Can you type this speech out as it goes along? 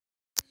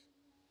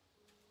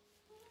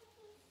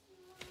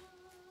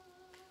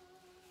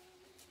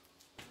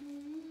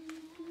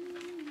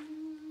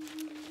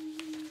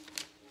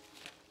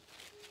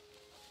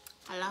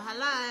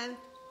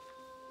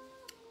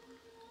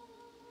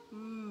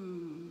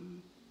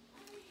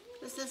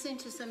Just listening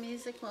to some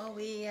music while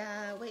we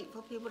wait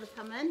for people to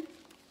come in.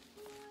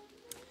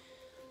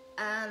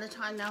 The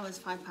time now is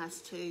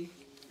 2:05,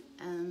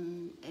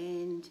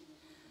 and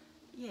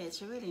yeah,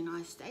 it's a really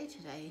nice day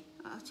today.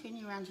 I'll turn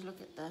you around to look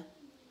at the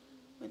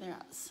weather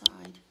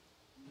outside.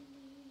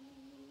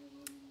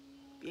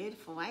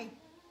 Beautiful, eh?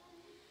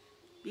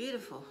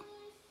 Beautiful.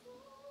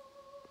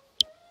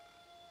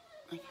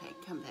 Okay,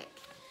 come back.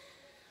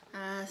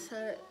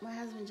 So my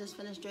husband just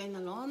finished doing the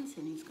lawns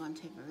and he's gone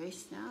to have a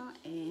rest now,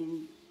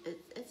 and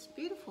it's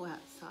beautiful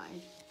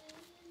outside.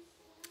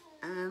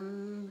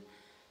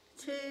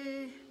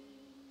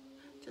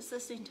 Just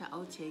listening to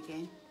Alti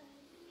again.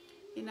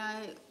 You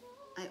know,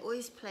 I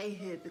always play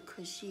her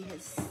because she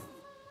has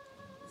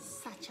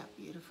such a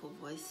beautiful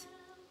voice.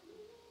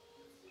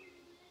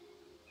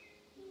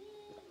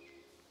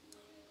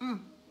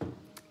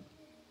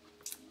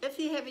 If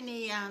you have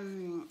any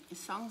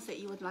songs that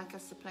you would like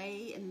us to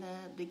play in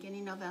the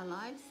beginning of our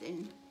lives,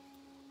 then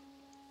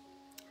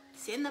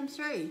send them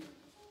through.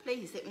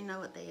 Please let me know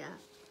what they are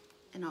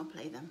and I'll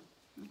play them.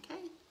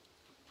 Okay?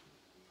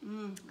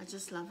 I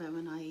just love it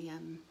when I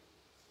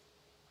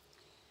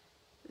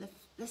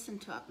listen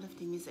to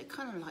uplifting music. It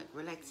kind of like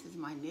relaxes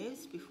my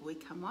nerves before we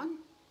come on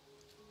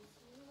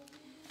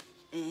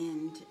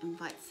and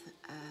invites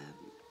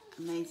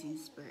amazing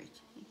spirit.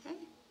 Okay?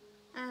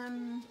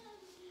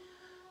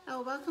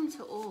 Oh, welcome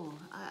to all.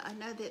 I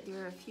know that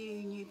there are a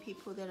few new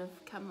people that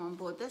have come on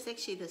board. That's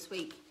actually this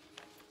week.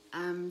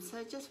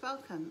 So just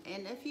welcome.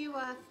 And if you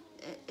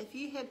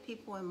have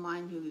people in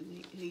mind who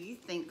you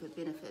think could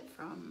benefit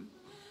from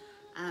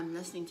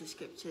listening to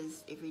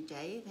scriptures every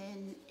day,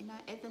 then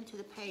add them to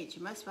the page.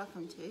 You're most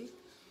welcome to.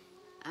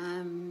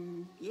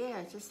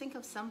 Yeah, just think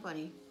of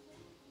somebody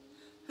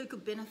who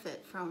could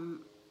benefit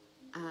from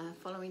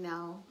following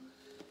our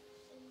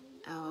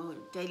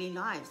daily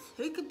lives.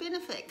 Who could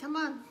benefit? Come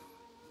on.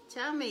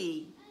 Tell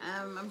me.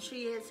 I'm sure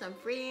you have some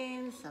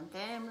friends, some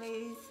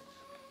families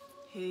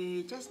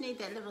who just need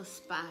that little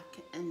spark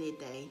in their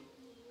day.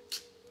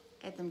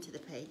 Add them to the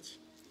page.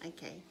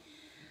 Okay.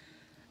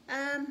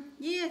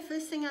 Yeah,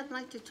 first thing I'd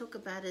like to talk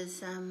about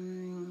is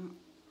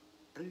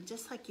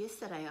just like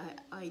yesterday,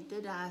 I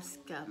did ask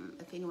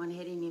if anyone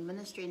had any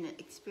ministering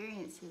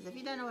experiences. If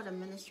you don't know what a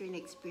ministering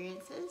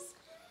experience is,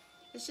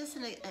 it's just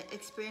an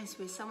experience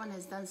where someone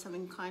has done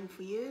something kind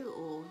for you,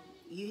 or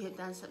you have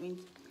done something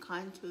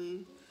kind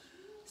to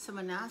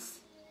someone else.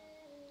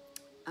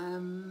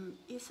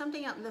 Yeah,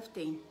 something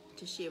uplifting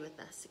to share with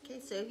us. Okay,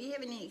 so if you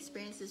have any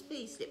experiences,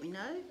 please let me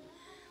know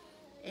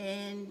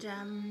and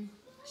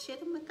share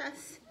them with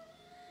us.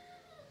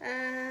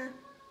 I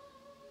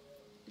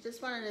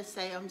just wanted to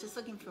say I'm just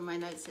looking for my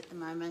notes at the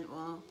moment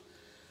while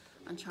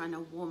I'm trying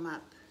to warm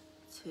up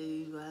to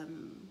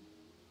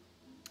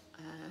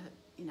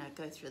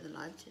go through the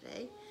live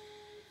today.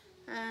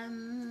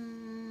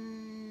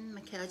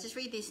 Okay, I'll just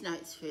read these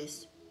notes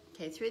first.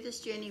 Okay, through this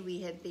journey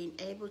we have been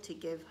able to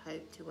give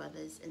hope to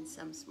others in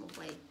some small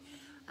way.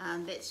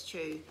 That's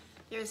true.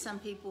 There are some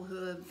people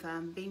who have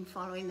been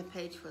following the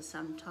page for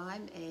some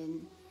time,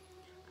 and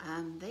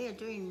they are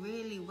doing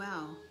really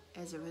well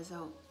as a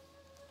result.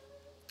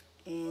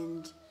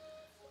 And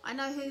I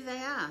know who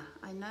they are.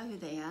 I know who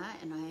they are,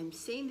 and I am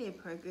seeing their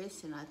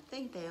progress, and I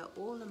think they are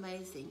all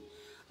amazing.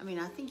 I mean,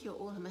 I think you're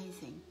all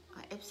amazing.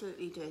 I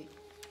absolutely do.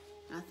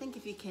 And I think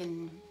if you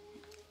can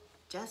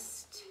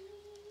just,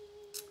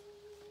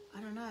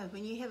 I don't know,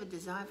 when you have a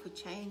desire for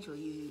change, or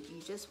you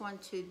just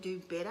want to do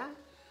better,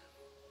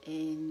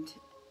 and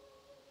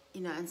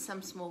in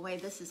some small way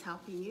this is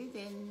helping you,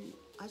 then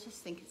I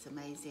just think it's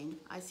amazing.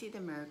 I see the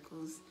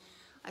miracles.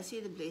 I see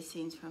the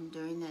blessings from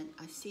doing it.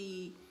 I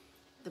see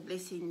the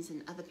blessings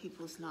in other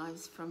people's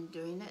lives from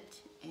doing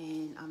it,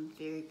 and I'm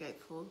very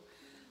grateful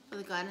for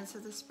the guidance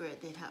of the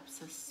Spirit that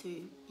helps us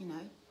to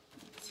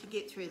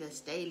get through this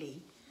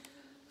daily.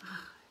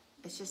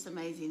 It's just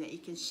amazing that you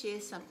can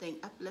share something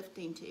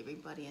uplifting to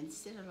everybody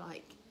instead of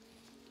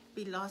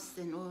be lost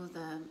in all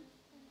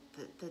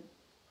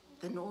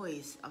the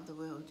noise of the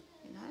world.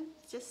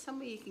 It's just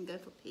somewhere you can go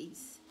for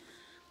peace.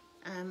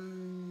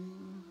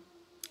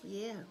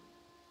 Yeah.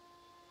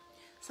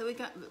 So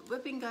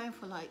we've been going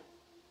for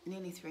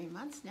nearly 3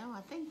 months now,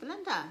 I think.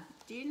 Belinda,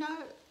 do you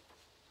know?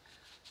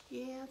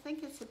 Yeah, I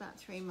think it's about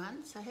 3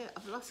 months.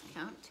 I've lost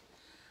count.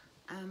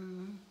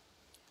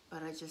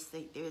 But I just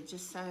think there are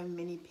just so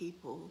many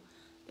people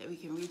that we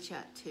can reach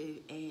out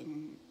to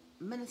and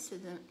minister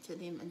to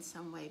them in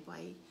some way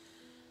by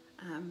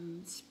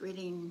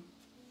spreading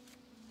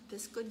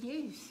this good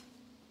news,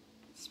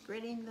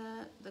 spreading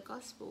the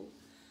gospel,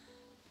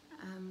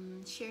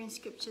 sharing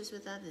scriptures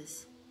with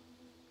others.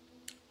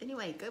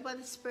 Anyway, go by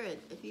the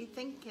Spirit. If you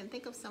can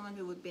think of someone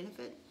who would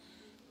benefit,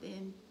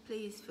 then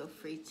please feel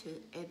free to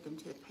add them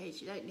to the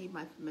page. You don't need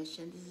my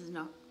permission. This is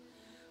not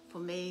for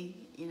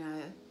me,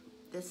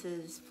 this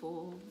is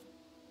for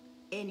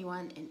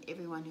anyone and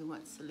everyone who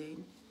wants to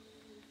learn.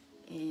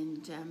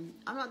 And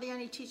I'm not the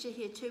only teacher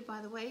here too,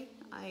 by the way.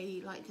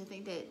 I like to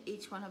think that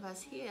each one of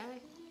us here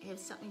has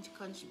something to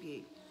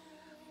contribute.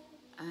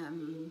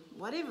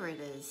 Whatever it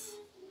is,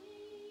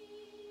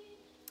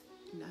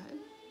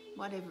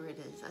 whatever it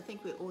is. I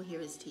think we're all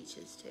here as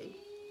teachers too.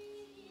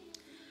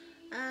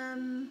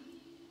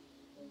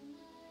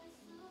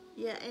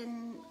 Yeah,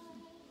 and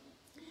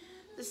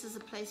this is a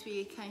place where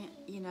you can,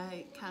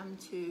 come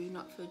to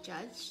not feel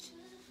judged,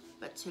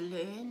 but to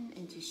learn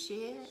and to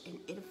share and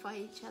edify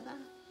each other.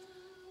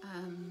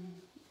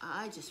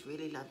 I just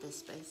really love this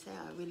space.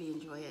 I really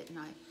enjoy it, and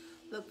I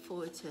look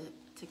forward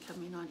to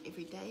coming on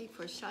every day.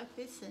 For a shy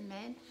person,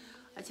 man,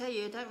 I tell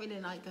you, I don't really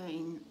like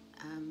going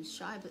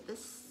shy, but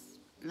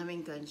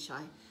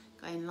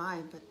going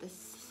live, but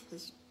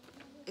this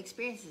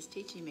experience is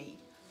teaching me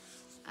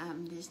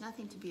there's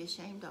nothing to be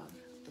ashamed of,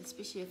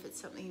 especially if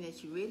it's something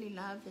that you really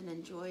love and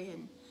enjoy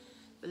and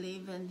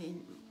believe in.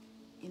 Then,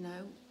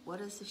 what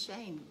is the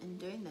shame in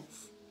doing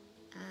this?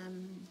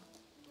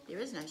 There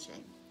is no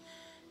shame.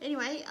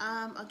 Anyway,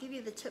 I'll give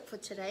you the tip for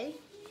today.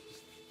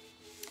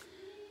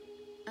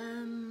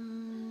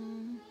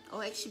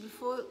 Actually,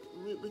 before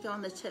we go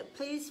on the tip,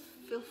 please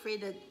feel free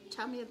to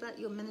tell me about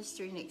your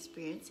ministering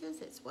experiences.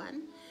 That's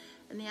one.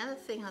 And the other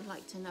thing I'd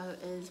like to know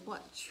is,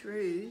 what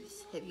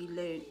truths have you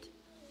learnt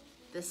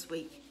this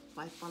week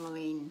by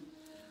following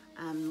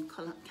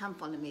Come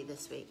Follow Me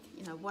this week?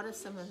 What are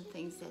some of the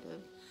things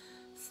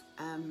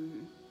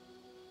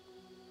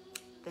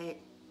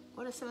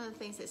what are some of the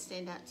things that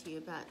stand out to you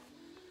about,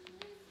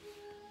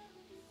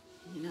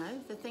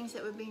 the things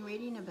that we've been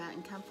reading about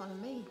in Come Follow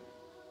Me,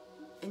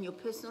 in your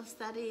personal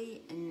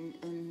study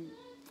and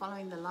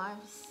following the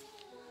lives?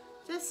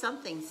 Just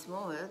something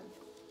small,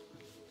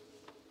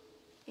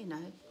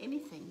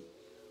 anything.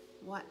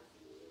 What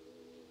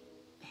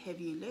have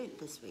you learnt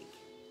this week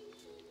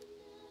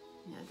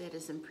that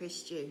has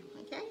impressed you?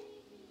 Okay.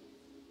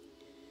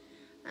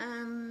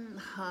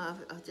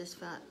 I've just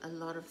felt a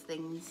lot of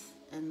things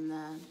in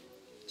the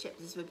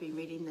chapters we've been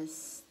reading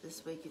this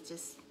week. It's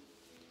just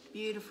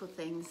beautiful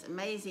things,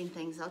 amazing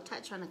things. I'll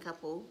touch on a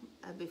couple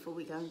before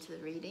we go into the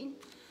reading,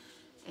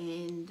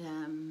 and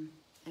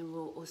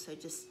we'll also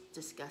just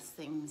discuss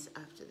things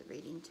after the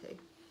reading too.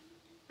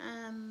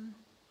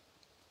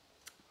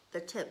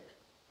 The tip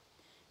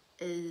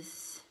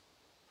is,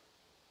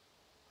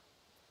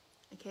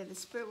 the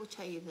Spirit will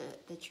tell you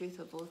the truth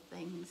of all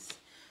things.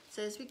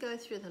 So as we go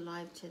through the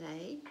live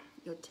today,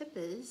 your tip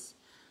is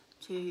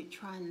to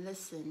try and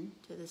listen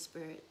to the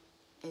Spirit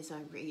as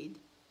I read,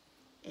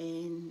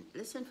 and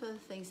listen for the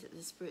things that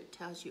the Spirit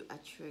tells you are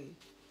true.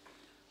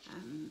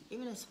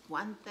 Even if it's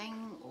one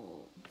thing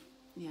or,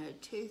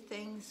 two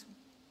things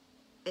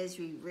as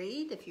we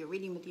read. If you're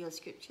reading with your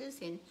scriptures,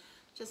 then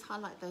just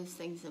highlight those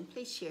things and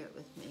please share it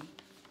with me.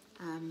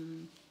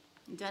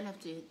 You don't have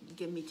to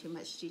give me too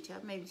much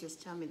detail. Maybe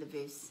just tell me the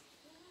verse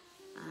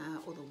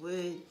or the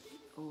word,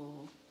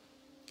 or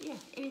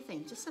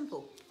anything, just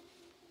simple.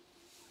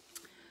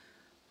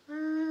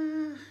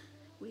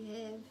 We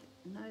have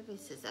no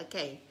verses.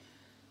 Okay.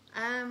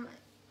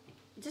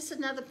 Just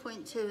another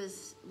point too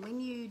is, when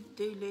you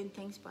do learn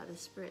things by the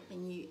Spirit,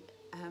 then you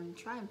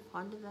try and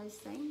ponder those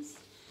things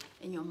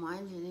in your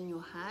mind and in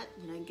your heart.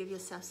 Give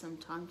yourself some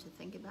time to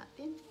think about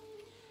them,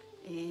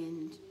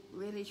 and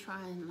really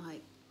try and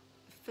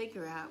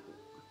figure out,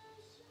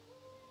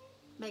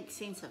 make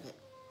sense of it.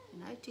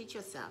 Teach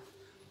yourself,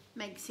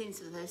 make sense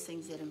of those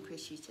things that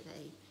impress you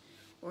today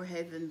or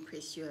have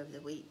impressed you over the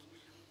week.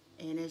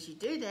 And as you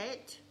do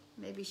that,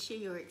 maybe share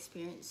your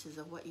experiences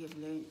of what you've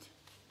learnt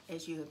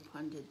as you have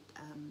pondered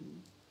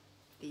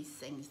these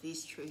things,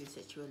 these truths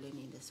that you are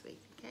learning this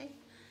week. Okay.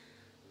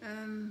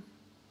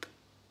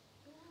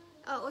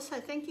 Also,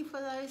 thank you for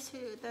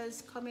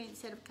those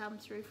comments that have come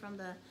through from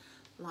the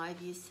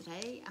live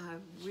yesterday. I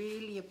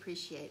really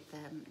appreciate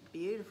them.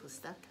 Beautiful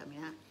stuff coming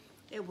out.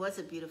 It was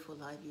a beautiful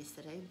live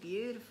yesterday.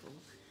 Beautiful.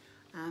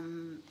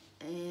 And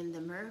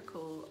the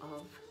miracle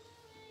of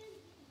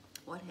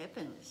what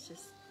happened was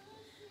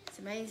it's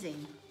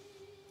amazing.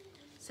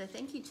 So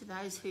thank you to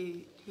those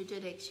who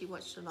did actually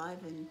watch the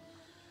live and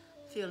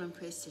feel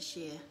impressed to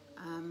share.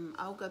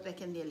 I'll go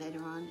back in there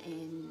later on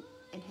and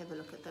have a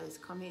look at those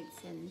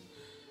comments and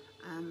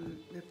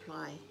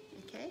reply,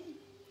 okay?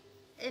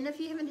 And if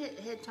you haven't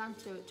had time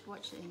to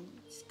watch it, then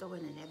just go in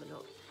and have a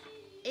look.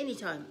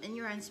 Anytime, in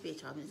your own spare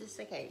time. It's just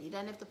okay. You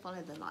don't have to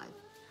follow the live.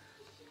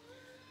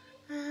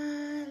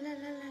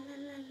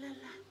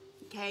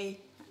 Okay,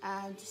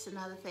 just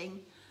another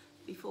thing.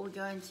 Before we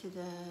go into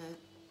the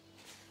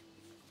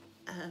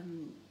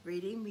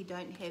reading, we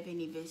don't have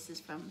any verses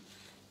from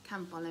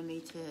Come Follow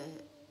Me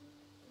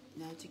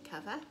to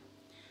cover.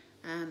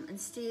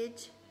 Instead,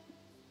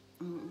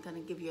 I'm going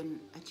to give you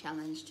a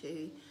challenge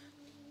to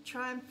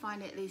try and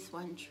find at least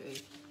one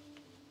truth.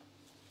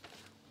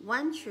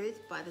 One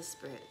truth by the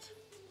Spirit.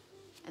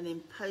 And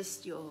then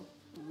post your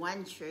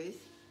one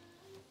truth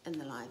in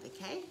the live,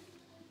 okay?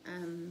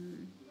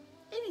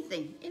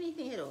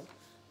 Anything at all.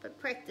 But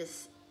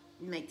practice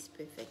makes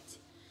perfect.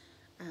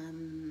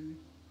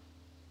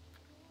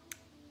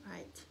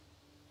 Right.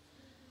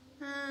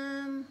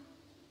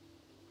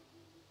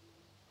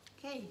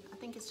 Okay, I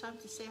think it's time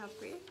to say our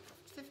prayer.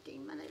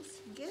 15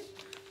 minutes, good.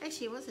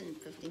 Actually, it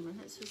wasn't 15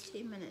 minutes, it was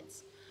 10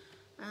 minutes.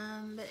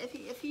 But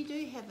if you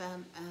do have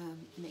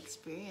an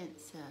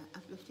experience,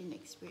 uplifting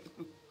experience,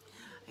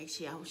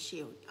 actually I'll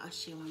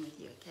share one with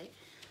you, okay?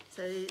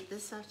 So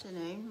this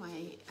afternoon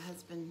my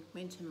husband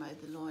went to mow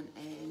the lawn,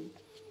 and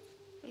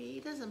he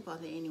doesn't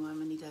bother anyone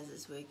when he does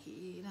his work.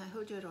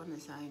 He'll do it on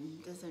his own.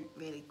 Doesn't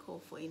really call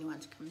for anyone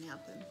to come and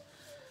help him.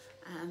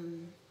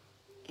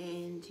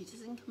 And he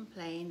doesn't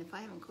complain. If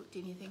I haven't cooked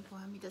anything for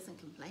him, he doesn't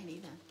complain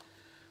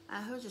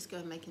either. He'll just go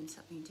and make him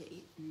something to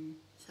eat and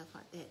stuff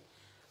like that.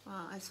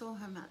 Well, I saw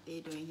him out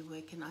there doing the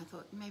work, and I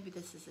thought maybe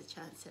this is a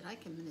chance that I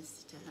can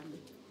minister to him.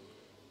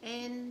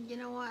 And you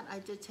know what? I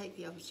did take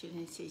the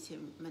opportunity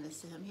to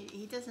minister to him.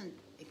 He doesn't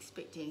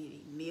expect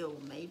any meal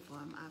made for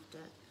him after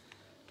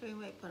doing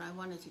work, but I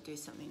wanted to do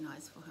something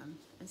nice for him.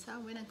 And so I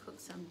went and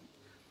cooked some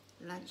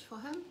lunch for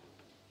him.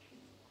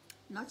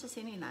 Not just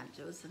any lunch,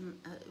 it was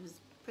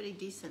pretty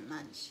decent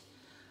lunch.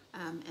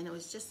 And it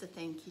was just a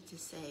thank you to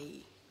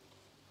say,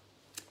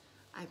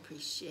 I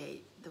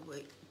appreciate the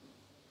work,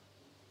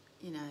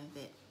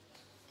 that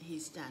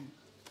he's done.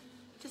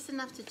 Just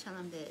enough to tell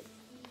him that,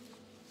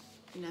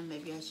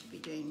 maybe I should be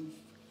doing,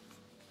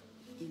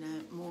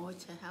 more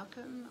to help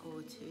him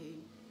or to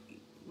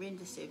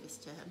render service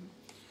to him.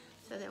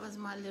 So that was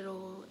my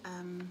little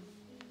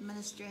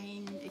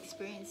ministering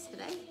experience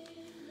today.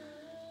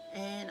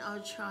 And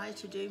I'll try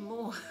to do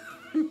more.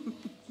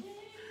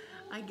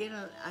 I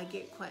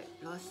get quite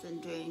lost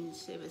in doing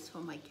service for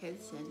my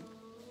kids, and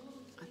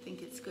I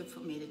think it's good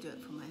for me to do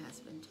it for my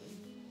husband too.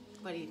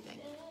 What do you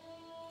think?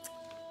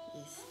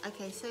 Yes.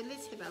 Okay, so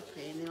let's have our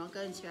prayer, and then I'll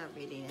go into our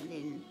reading, and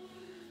then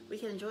we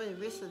can enjoy the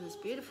rest of this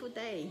beautiful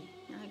day.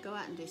 Go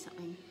out and do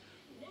something.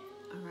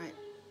 All right.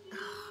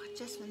 Oh,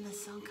 just when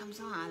this song comes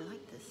on, I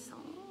like this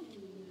song.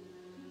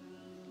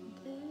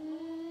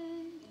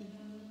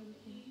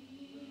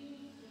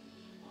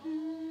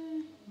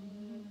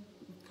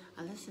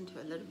 I'll listen to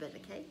it a little bit,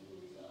 okay?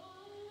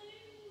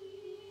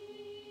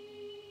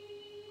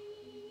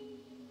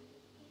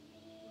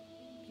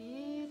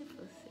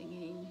 Beautiful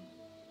singing.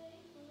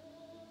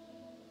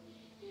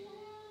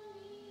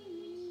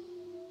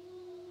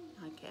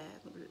 Okay,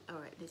 all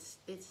right, let's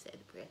say the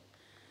prayer.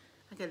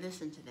 I could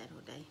listen to that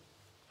all day.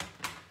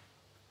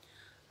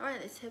 All right,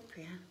 let's have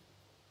prayer.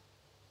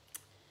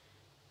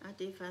 Our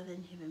dear Father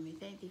in heaven, we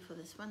thank Thee for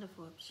this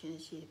wonderful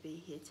opportunity to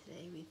be here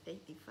today. We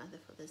thank Thee, Father,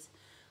 for this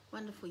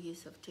wonderful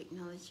use of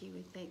technology.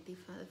 We thank Thee,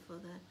 Father, for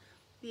the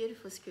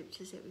beautiful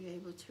scriptures that we are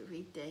able to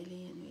read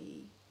daily, and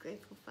we're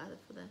grateful, Father,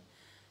 for the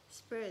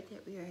Spirit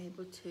that we are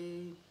able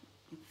to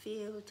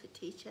feel, to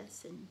teach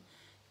us and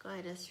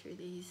guide us through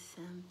these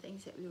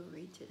things that we will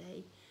read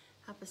today.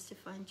 Help us to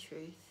find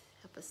truth.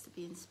 Help us to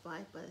be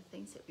inspired by the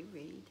things that we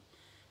read,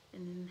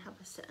 and help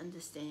us to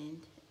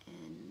understand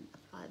and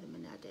apply them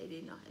in our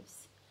daily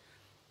lives.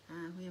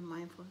 We are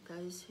mindful of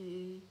those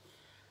who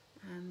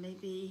may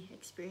be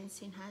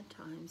experiencing hard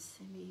times,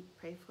 and we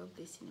pray for a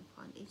blessing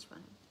upon each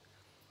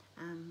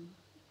one,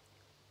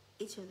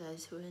 each of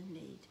those who are in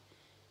need,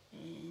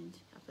 and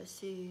help us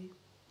to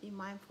be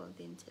mindful of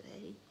them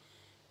today,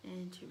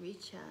 and to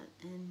reach out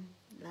in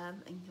love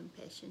and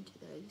compassion to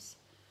those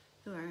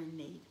who are in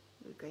need.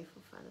 We're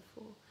grateful, Father,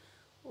 for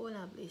all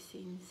our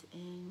blessings,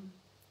 and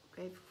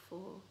grateful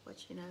for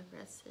watching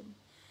over us and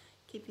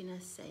keeping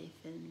us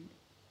safe, and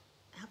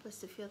help us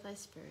to feel Thy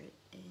Spirit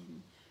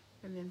and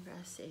remember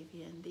our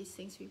Savior. And these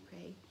things we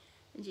pray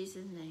in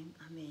Jesus' name.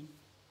 Amen.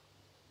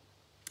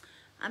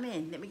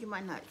 Amen. Let me get my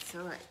notes.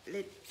 All right,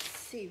 let's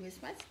see.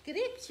 Where's my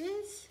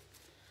scriptures?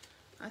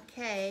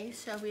 Okay,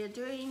 so we are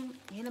doing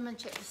Helaman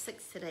chapter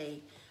 6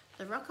 today.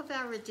 The rock of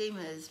our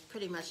Redeemer is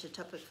pretty much the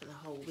topic for the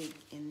whole week.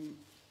 And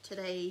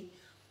today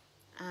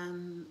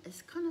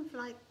is kind of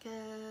like...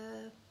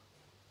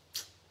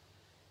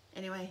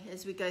 Anyway,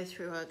 as we go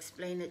through, I'll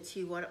explain it to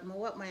you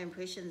what my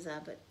impressions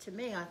are. But to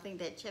me, I think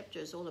that chapter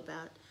is all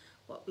about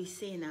what we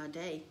see in our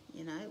day,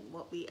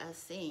 what we are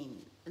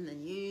seeing in the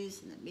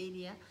news, in the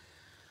media.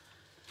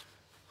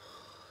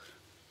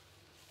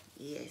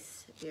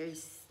 Yes, very,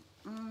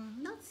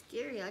 not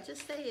scary. I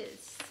just say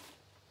it's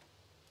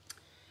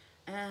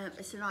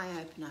an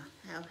eye-opener.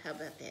 How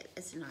about that?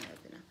 It's an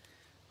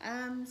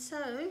eye-opener. So,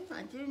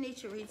 I do need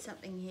to read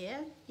something here.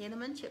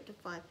 Helaman chapter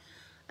 5.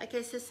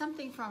 Okay, so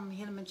something from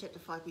Helaman chapter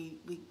 5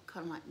 we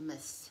kind of like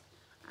missed.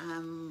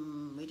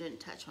 We didn't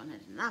touch on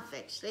it enough,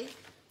 actually.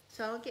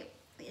 So I'll get,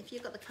 if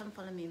you've got the Come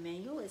Follow Me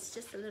manual, it's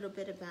just a little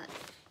bit about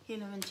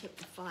Helaman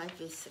chapter 5,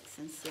 verse 6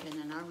 and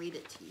 7, and I'll read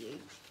it to you.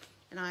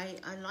 And I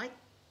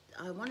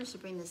wanted to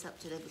bring this up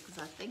today because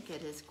I think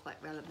it is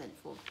quite relevant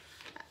for,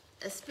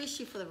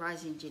 especially for the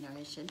rising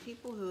generation,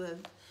 people who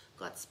have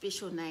got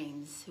special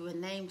names, who are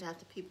named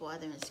after people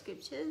either in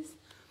scriptures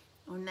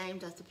or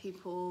named after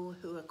people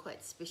who are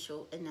quite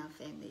special in our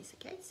families.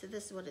 Okay, so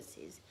this is what it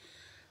says.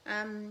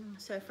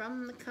 So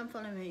from the Come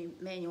Follow Me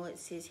manual, it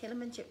says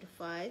Helaman chapter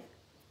 5,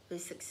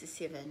 verse 6 to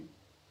 7.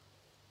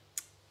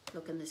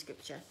 Look in the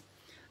scripture.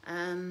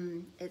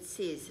 It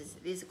says,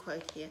 there's a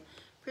quote here.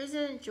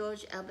 President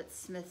George Albert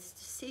Smith's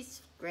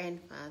deceased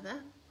grandfather,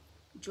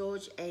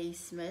 George A.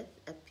 Smith,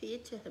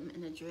 appeared to him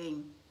in a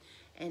dream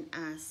and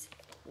asked,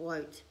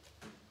 quote,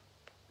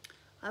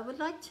 I would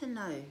like to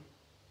know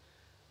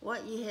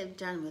what ye have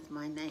done with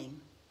my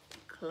name.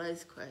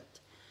 Close quote.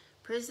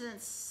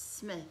 President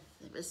Smith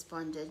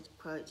responded,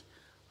 quote,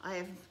 I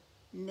have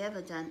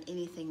never done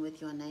anything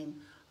with your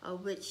name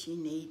of which you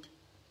need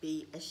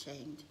be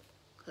ashamed.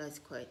 Close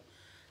quote.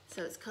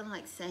 So it's kind of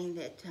like saying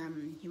that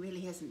he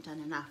really hasn't done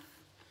enough.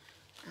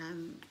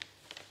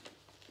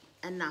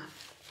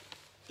 Enough.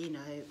 You know,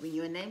 when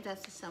you're named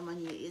after someone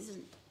who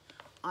isn't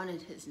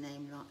honoured his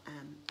name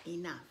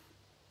enough.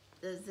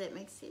 Does that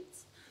make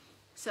sense?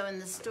 So in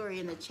the story,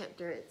 in the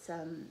chapter, it's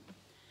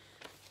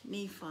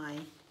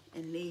Nephi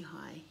and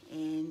Lehi,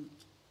 and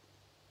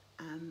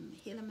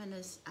Helaman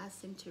has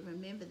asked them to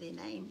remember their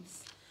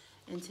names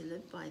and to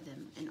live by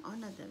them and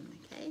honour them,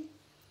 okay?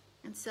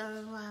 And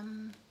so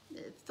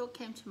the thought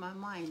came to my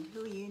mind,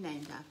 who are you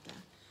named after?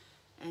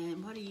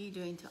 And what are you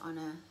doing to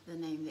honour the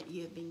name that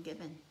you have been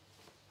given?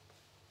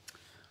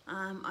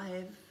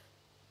 I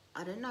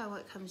don't know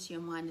what comes to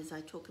your mind as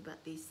I talk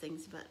about these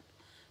things, about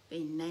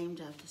being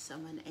named after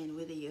someone and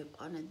whether you have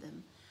honoured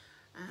them.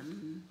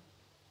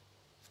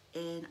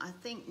 And I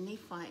think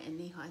Nephi and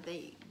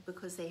Lehi,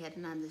 because they had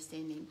an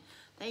understanding,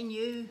 they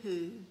knew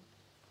who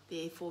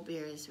their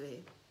forebearers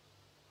were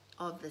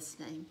of this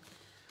name,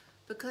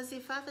 because their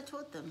father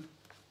taught them.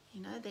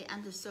 You know, they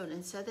understood,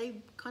 and so they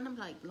kind of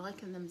like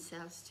liken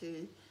themselves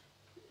to,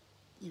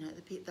 you know,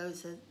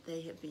 those that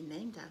they have been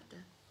named after.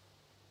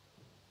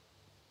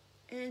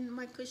 And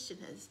my question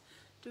is,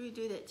 do we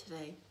do that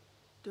today?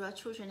 Do our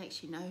children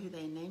actually know who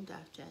they are named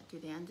after? Do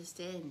they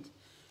understand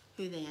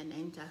who they are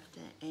named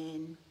after?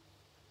 And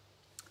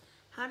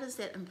how does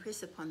that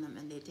impress upon them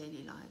in their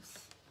daily lives?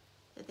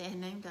 That they are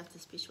named after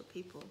special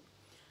people.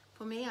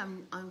 For me,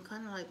 I'm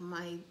kind of like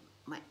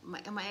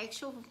my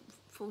actual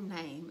full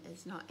name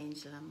is not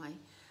Angela. My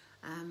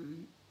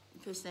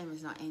first name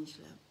is not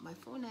Angela. My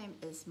full name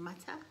is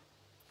Mata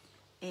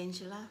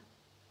Angela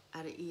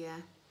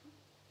Araia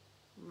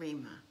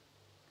Rema.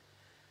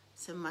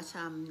 So Mata,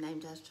 I'm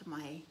named after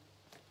my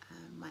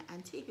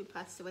auntie who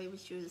passed away when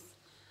she was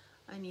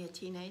only a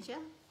teenager.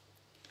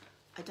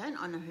 I don't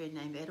honour her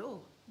name at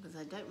all because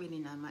I don't really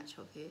know much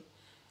of her.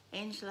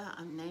 Angela,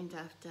 I'm named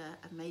after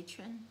a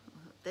matron.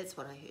 That's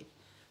what I heard.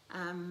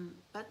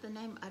 But the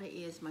name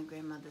Araia is my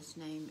grandmother's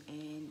name,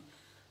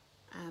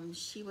 and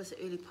she was an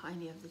early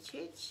pioneer of the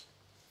church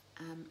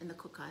in the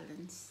Cook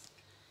Islands.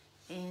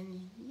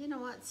 And you know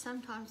what?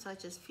 Sometimes I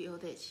just feel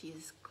that she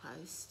is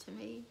close to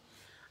me.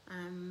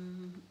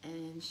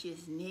 And she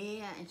is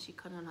near, and she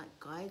kind of like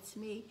guides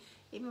me.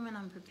 Even when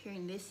I'm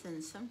preparing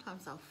lessons,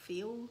 sometimes I'll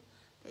feel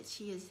that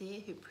she is there,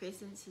 her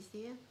presence is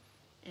there.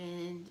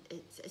 And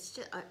it's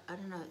just, I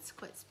don't know, it's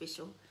quite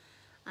special.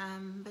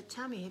 But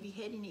tell me, have you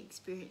had any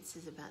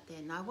experiences about that?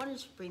 And I wanted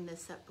to bring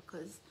this up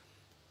because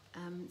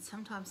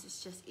sometimes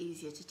it's just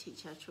easier to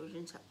teach our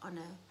children to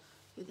honour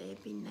who they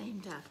have been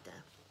named after.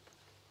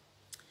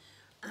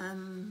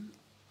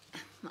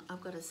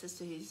 I've got a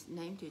sister who's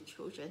named her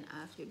children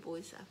after, her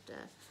boys after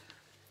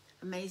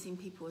amazing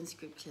people in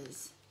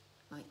scriptures,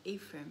 like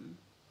Ephraim,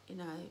 you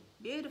know,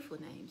 beautiful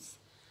names.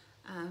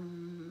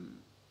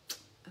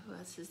 Who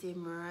else is there?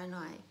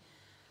 Moroni,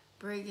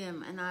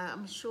 Brigham, and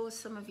I'm sure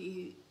some of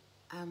you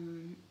are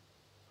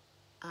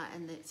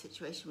in that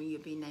situation where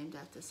you've been named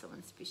after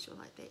someone special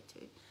like that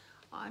too.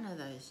 I know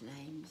those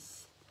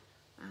names.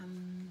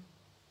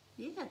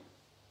 Yeah.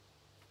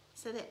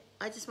 So that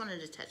I just wanted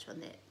to touch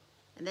on that.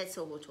 And that's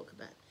all we'll talk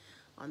about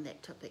on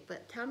that topic.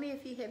 But tell me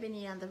if you have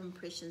any other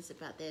impressions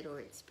about that or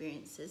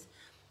experiences.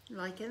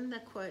 Like in the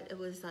quote, it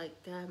was like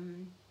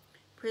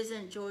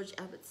President George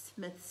Albert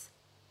Smith's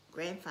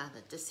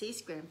grandfather,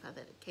 deceased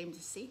grandfather, that came to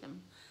see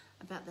him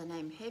about the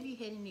name. Have you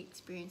had any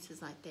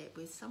experiences like that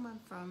where someone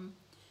from,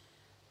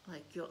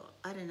 like your,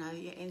 I don't know,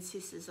 your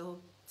ancestors or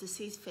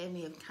deceased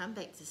family have come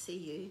back to see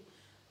you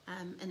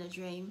in a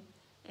dream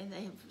and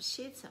they have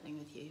shared something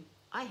with you?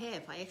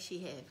 I actually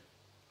have.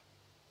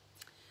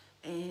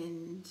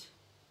 And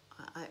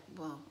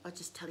I'll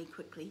just tell you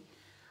quickly.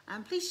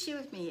 Please share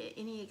with me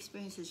any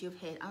experiences you've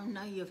had. I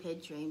know you've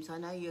had dreams. I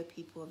know you're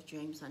people of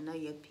dreams. I know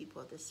you're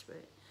people of the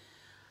Spirit.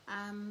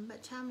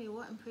 But tell me,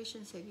 what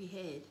impressions have you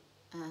had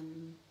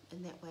in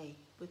that way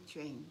with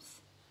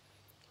dreams?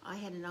 I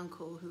had an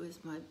uncle who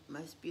was my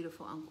most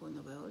beautiful uncle in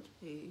the world,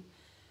 who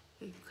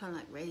kind of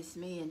like raised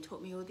me and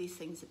taught me all these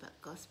things about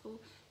the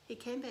gospel. He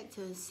came back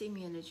to see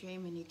me in a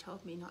dream and he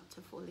told me not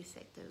to fall less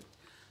active.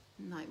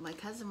 Like my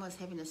cousin was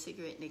having a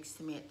cigarette next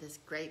to me at this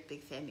great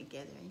big family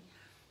gathering,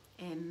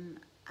 and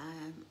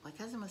my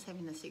cousin was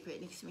having a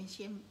cigarette next to me and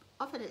she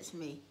offered it to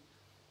me.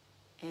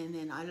 And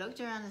then I looked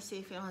around to see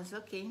if anyone was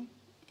looking,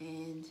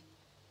 and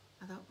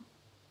I thought,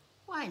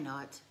 why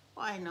not?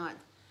 Why not?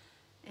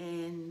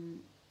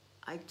 And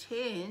I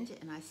turned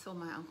and I saw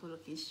my uncle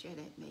looking straight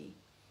at me,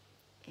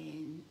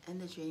 and in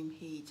the dream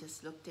he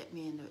just looked at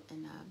me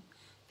in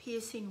a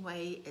piercing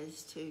way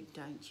as to,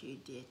 don't you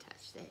dare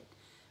touch that.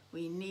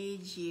 We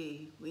need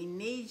you. We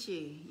need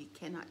you. You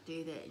cannot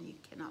do that and you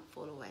cannot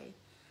fall away.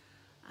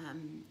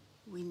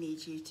 We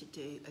need you to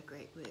do a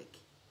great work.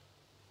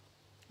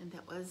 And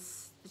that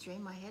was the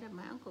dream I had of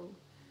my uncle.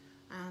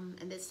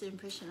 And that's the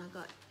impression I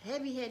got.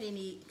 Have you had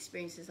any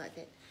experiences like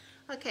that?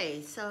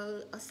 Okay,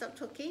 so I'll stop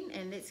talking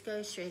and let's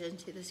go straight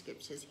into the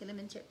scriptures.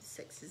 Helaman chapter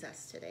 6 is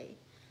us today.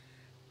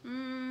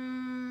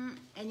 And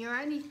your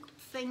only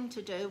thing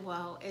to do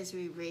while as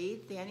we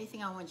read, the only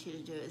thing I want you to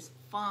do is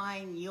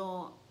find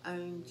your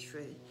own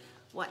truth.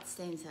 What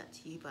stands out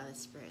to you by the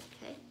Spirit,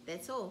 okay?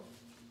 That's all.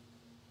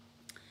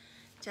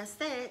 Just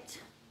that.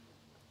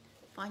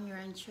 Find your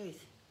own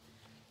truth.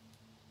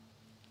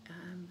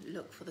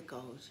 Look for the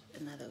gold,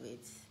 in other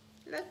words.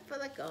 Look for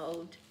the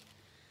gold.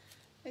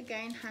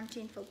 Again,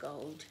 hunting for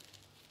gold.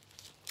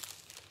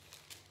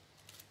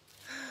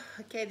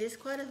 Okay, there's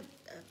quite a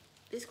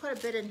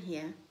bit in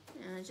here.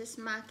 Just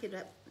mark it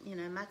up,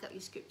 mark up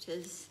your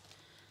scriptures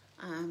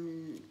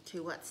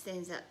to what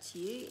stands out to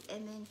you,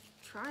 and then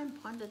try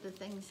and ponder the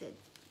things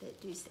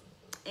that do.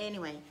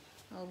 Anyway,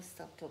 I'll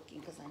stop talking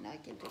because I know I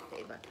can talk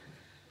forever.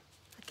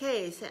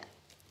 Okay, so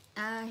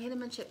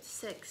Helaman chapter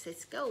 6,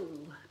 let's go.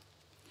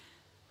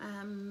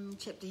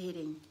 Chapter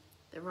heading: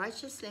 The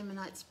righteous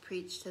Lamanites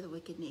preach to the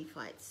wicked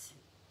Nephites.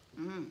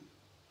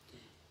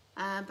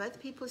 Both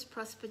peoples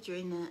prospered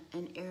during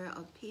an era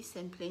of peace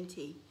and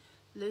plenty.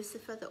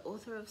 Lucifer, the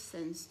author of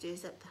sin,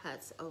 stirs up the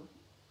hearts of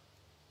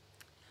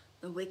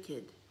the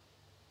wicked,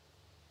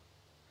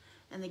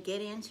 and the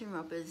Gideons and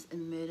robbers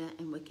in murder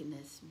and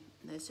wickedness.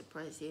 No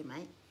surprise here,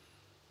 mate.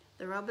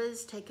 The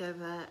robbers take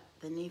over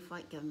the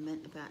Nephite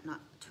government about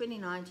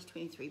 29 to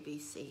 23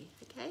 BC.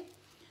 Okay?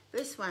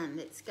 Verse 1,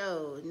 let's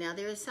go. Now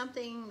there's a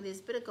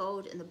bit of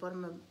gold in the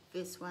bottom of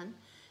verse 1.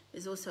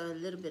 There's also a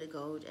little bit of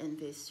gold in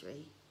verse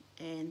 3.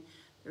 And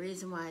the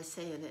reason why I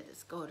say that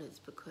it's gold is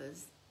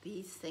because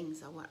these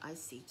things are what I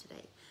see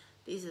today.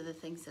 These are the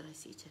things that I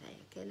see today.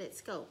 Okay,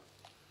 let's go.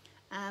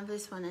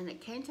 Verse 1, and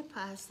it came to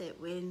pass that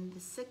when the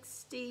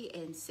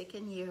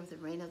 62nd year of the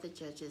reign of the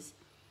judges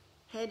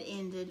had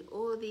ended,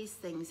 all these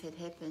things had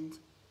happened,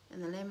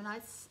 and the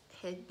Lamanites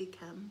had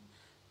become,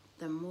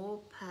 the more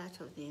part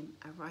of them,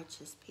 a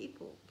righteous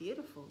people.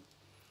 Beautiful.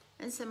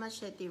 And so much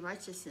that their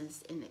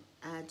righteousness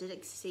did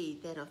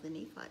exceed that of the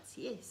Nephites.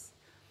 Yes,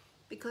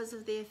 because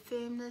of their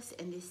firmness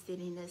and their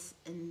steadiness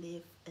in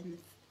the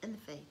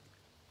faith.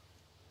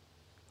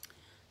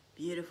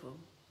 Beautiful.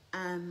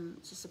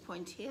 Just a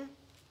point here.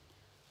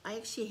 I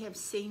actually have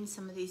seen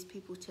some of these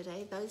people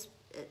today.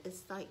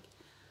 It's like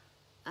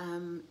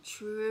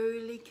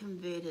truly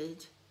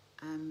converted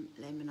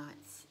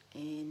Lamanites,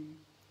 and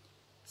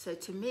so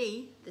to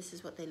me, this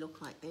is what they look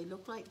like. They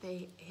look like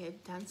they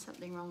have done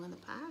something wrong in the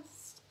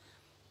past.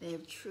 They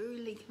have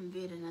truly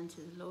converted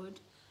unto the Lord,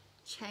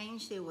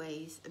 changed their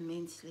ways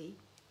immensely,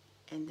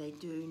 and they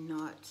do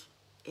not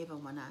ever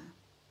want to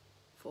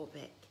fall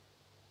back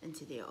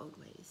into their old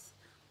ways.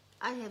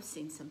 I have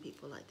seen some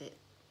people like that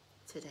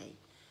today,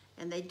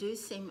 and they do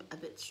seem a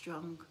bit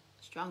stronger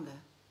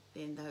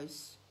than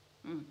those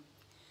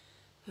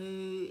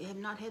who have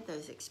not had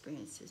those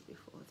experiences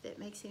before, if that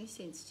makes any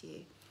sense to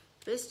you.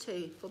 Verse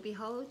 2, for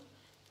behold,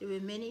 there were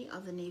many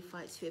of the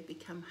Nephites who had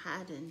become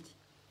hardened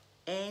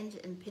and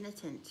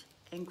impenitent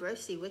and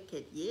grossly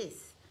wicked,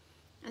 yes,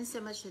 and so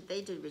much that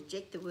they did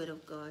reject the word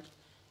of God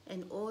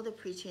and all the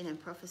preaching and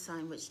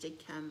prophesying which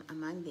did come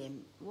among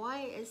them.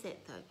 Why is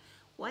that though?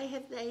 Why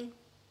have they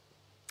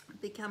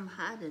become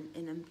hardened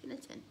and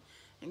impenitent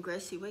and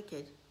grossly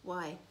wicked?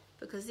 Why?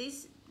 Because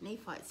these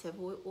Nephites have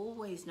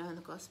always known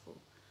the gospel.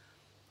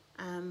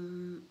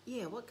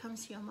 What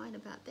comes to your mind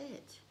about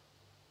that?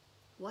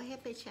 Why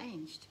have they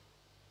changed?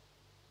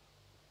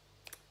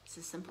 It's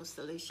a simple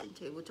solution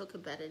too. We'll talk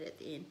about it at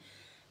the end.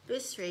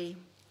 Verse 3,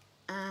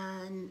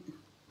 and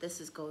this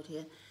is gold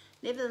here.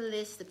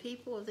 Nevertheless, the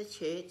people of the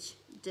church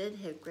did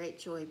have great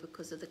joy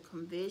because of the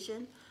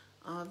conversion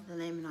of the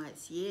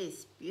Lamanites.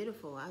 Yes,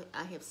 beautiful.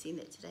 I have seen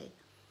it today.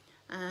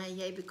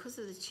 Yea, because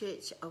of the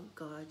church of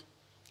God,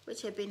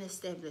 which had been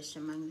established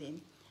among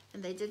them.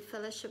 And they did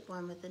fellowship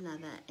one with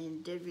another,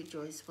 and did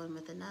rejoice one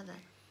with another,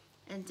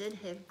 and did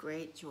have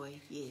great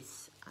joy.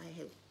 Yes, I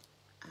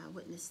have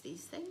witnessed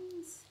these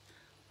things.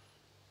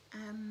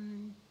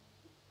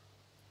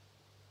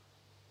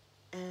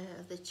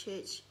 The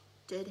church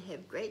did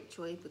have great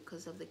joy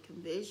because of the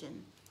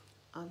conversion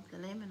of the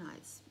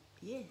Lamanites.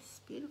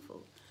 Yes,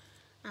 beautiful.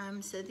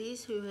 So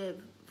these who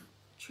have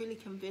truly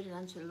converted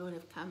unto the Lord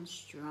have come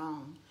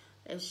strong.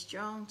 They have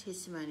strong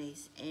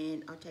testimonies,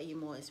 and I'll tell you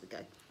more as we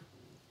go.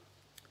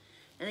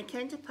 And it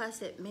came to pass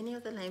that many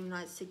of the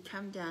Lamanites did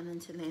come down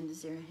into the land of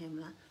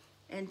Zarahemla,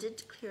 and did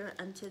declare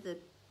unto the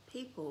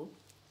people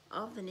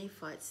of the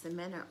Nephites the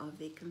manner of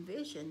their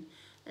conversion,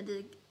 and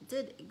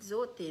did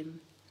exhort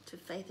them to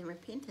faith and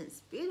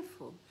repentance.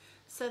 Beautiful.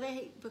 So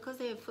because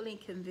they are fully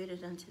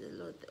converted unto the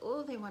Lord,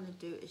 all they want to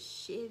do is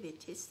share their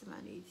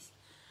testimonies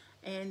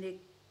and their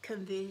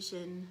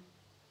conversion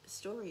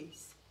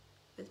stories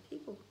with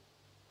people.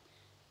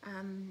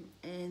 And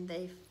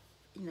they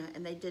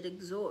did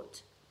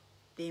exhort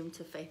them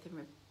to faith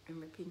and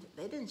repentance.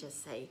 They didn't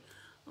just say,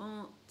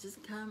 oh,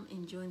 just come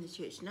and join the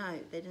church. No,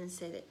 they didn't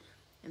say that.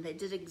 And they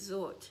did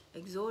exhort.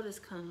 Exhort is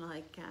kind of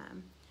like,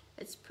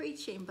 it's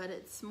preaching, but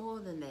it's more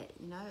than that,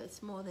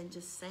 It's more than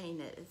just saying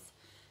it. It's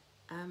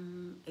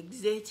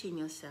exerting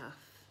yourself,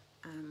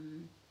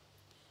 and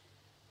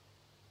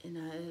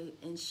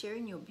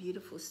sharing your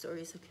beautiful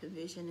stories of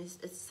conversion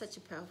it's such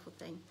a powerful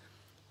thing.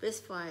 Verse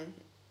 5,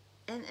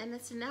 and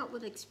it's an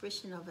outward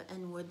expression of an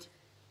inward,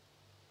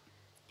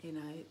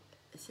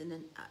 it's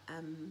an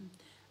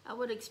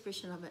outward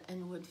expression of an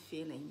inward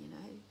feeling.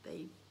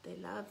 They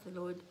love the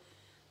Lord,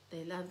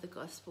 they love the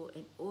gospel,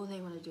 and all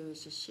they want to do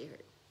is just share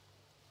it.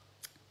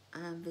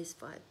 Verse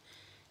 5,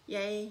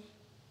 yea,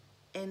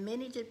 and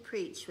many did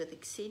preach with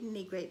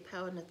exceedingly great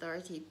power and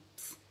authority.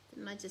 Psst,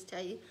 didn't I just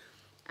tell you?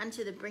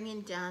 Unto the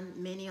bringing down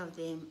many of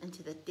them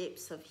into the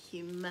depths of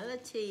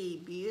humility.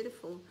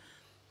 Beautiful.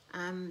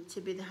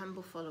 To be the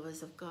humble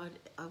followers of God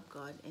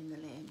in the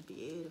land.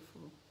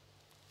 Beautiful.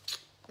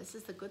 This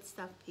is the good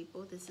stuff,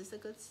 people. This is the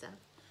good stuff.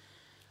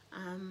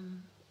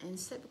 And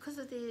so because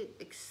of their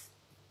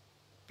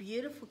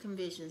beautiful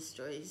conversion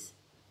stories,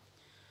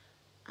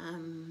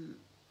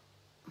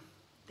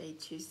 they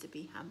choose to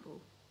be humble.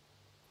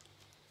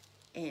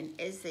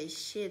 And as they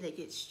share, they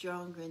get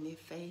stronger in their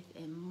faith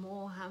and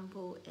more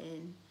humble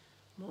and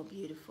more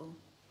beautiful.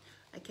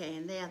 Okay,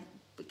 and they have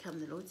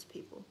become the Lord's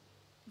people.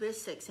 Verse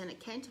 6, and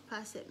it came to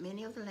pass that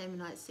many of the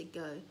Lamanites did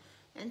go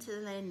into the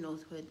land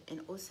northward,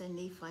 and also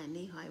Nephi and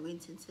Lehi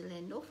went into the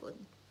land northward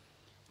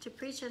to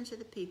preach unto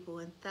the people,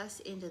 and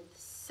thus ended the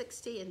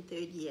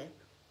 63rd year.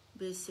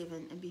 Verse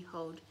 7, and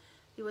behold,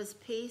 there was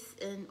peace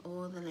in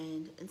all the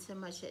land,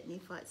 insomuch that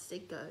Nephites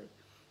did go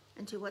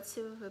into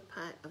whatsoever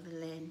part of the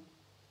land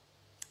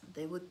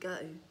they would go,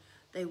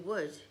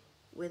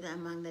 whether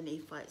among the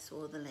Nephites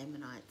or the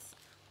Lamanites.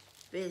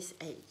 Verse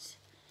 8,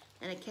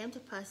 and it came to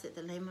pass that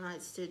the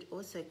Lamanites did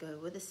also go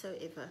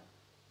whithersoever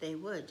they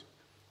would,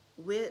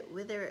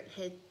 whether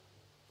it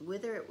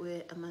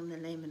were among the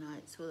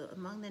Lamanites or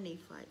among the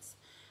Nephites,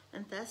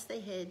 and thus they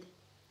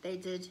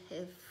did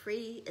have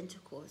free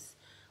intercourse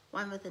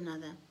one with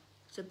another,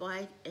 to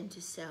buy and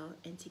to sell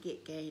and to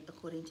get gain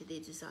according to their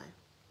desire.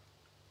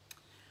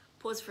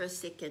 Pause for a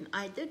second.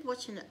 I did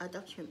watch a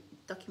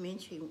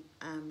documentary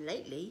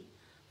lately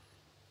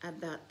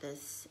about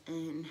this,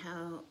 and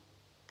how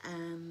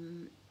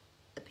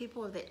the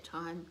people of that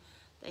time,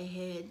 they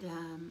had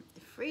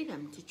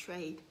freedom to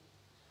trade,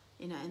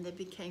 and they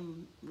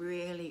became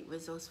really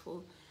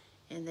resourceful,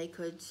 and they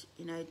could,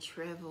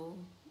 travel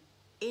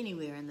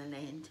anywhere in the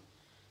land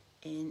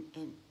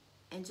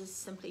and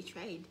just simply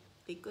trade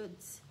their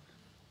goods.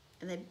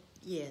 And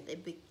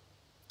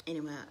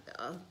anyway,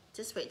 I'll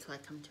just wait till I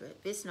come to it.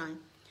 Verse 9,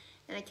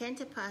 and it came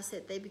to pass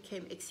that they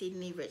became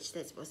exceedingly rich.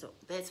 That's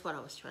what I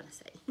was trying to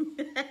say.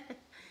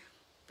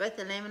 Both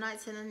the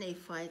Lamanites and the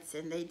Nephites,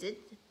 and they did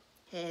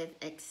have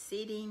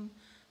exceeding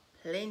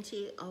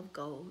plenty of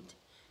gold,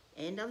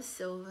 and of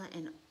silver,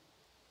 and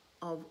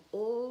of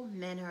all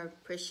manner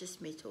of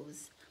precious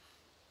metals,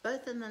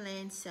 both in the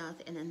land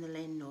south and in the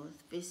land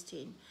north. Verse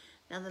 10,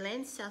 now the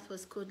land south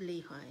was called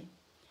Lehi,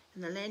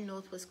 and the land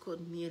north was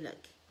called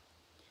Mulek,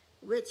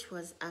 which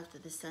was after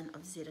the son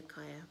of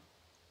Zedekiah.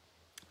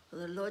 For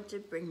the Lord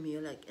did bring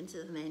Mulek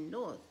into the land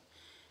north,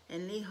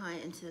 and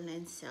Lehi into the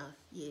land south.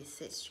 Yes,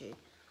 that's true.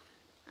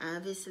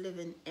 Verse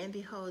 11, and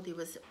behold, there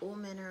was all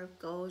manner of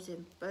gold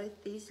in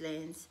both these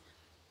lands,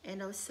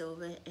 and of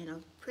silver, and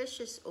of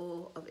precious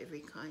ore of every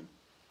kind.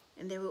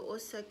 And there were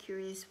also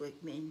curious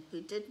workmen,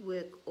 who did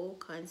work all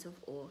kinds of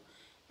ore,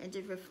 and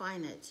did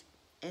refine it,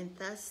 and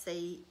thus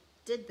they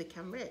did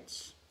become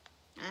rich.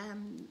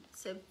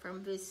 So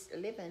from verse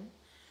 11,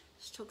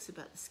 it talks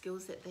about the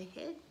skills that they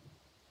had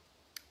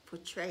for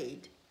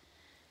trade,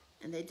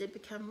 and they did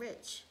become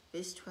rich.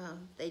 Verse 12,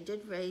 they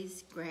did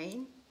raise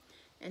grain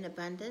in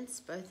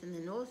abundance, both in the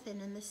north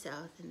and in the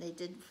south, and they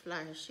did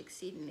flourish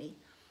exceedingly,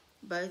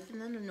 both in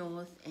the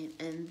north and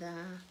in the,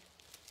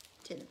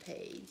 turn the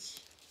page,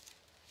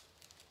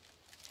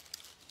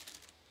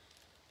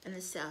 in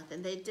the south.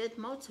 And they did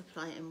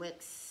multiply and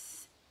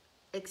wax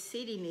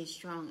exceedingly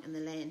strong in the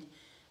land,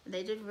 and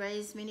they did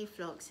raise many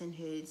flocks and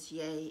herds,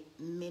 yea,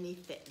 many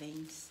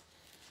fatlings.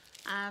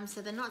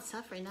 So they're not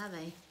suffering, are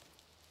they?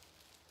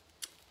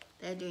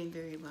 They're doing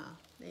very well.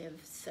 They are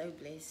so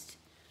blessed,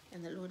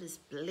 and the Lord has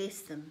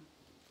blessed them.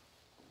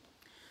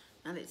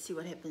 Now let's see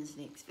what happens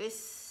next.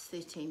 Verse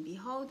 13,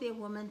 behold, their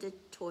women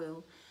did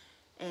toil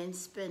and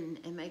spin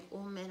and make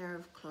all manner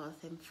of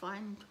cloth and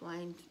fine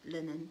twined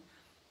linen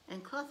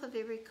and cloth of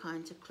every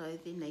kind to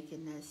clothe their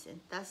nakedness. And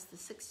thus the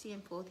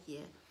 64th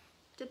year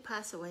did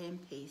pass away in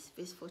peace.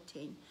 Verse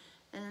 14,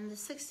 and in the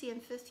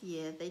 65th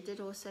year they did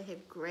also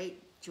have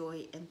great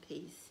joy and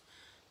peace.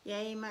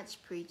 Yea,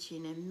 much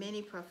preaching and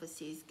many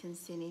prophecies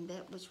concerning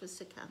that which was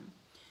to come.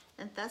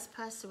 And thus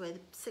passed away the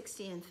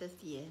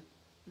 65th year.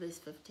 Verse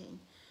 15,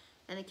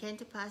 and it came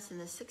to pass in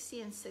the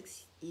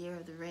 66th year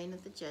of the reign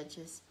of the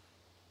judges,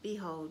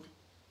 behold,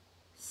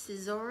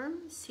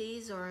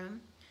 Caesarion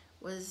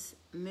was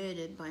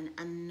murdered by an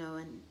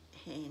unknown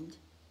hand,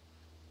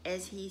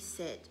 as he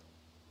sat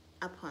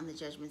upon the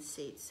judgment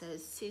seat. So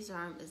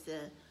Caesarion is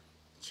the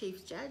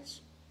chief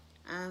judge.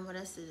 What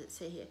else does it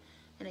say here?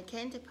 And it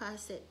came to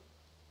pass that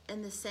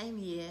in the same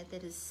year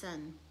that his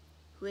son,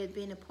 who had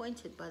been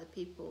appointed by the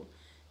people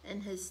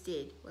in his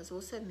stead was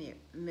also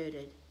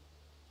murdered.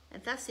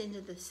 And thus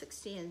ended the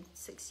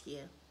 66th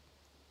year.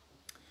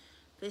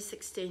 Verse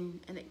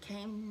 16, and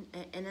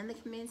in the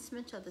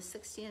commencement of the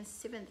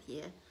 67th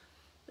year,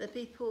 the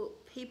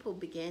people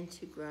began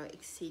to grow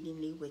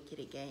exceedingly wicked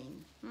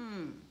again.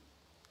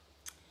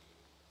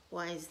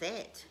 Why is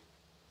that?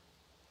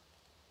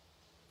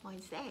 Why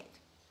is that?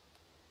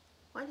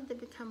 Why did they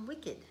become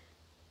wicked?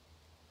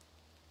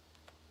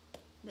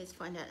 Let's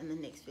find out in the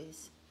next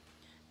verse.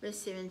 Verse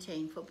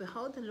 17, for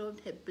behold, the Lord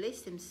had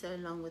blessed them so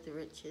long with the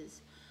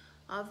riches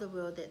of the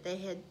world that they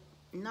had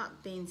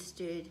not been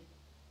stirred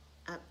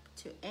up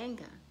to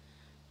anger,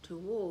 to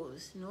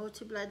wars, nor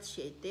to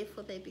bloodshed.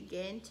 Therefore they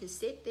began to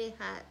set their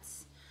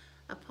hearts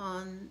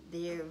upon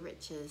their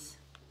riches.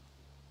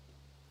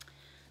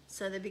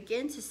 So they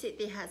began to set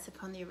their hearts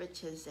upon their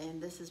riches,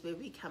 and this is where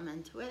we come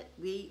into it.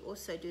 We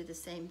also do the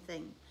same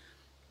thing.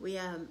 We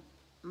are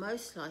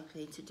most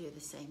likely to do the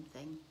same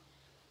thing.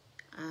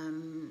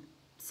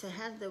 So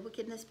how did the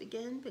wickedness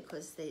begin?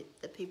 Because the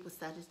people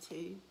started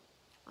to,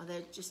 or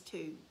they're just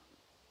too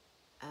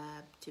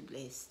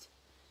blessed.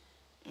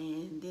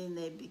 And then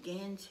they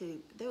began to,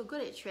 they were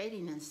good at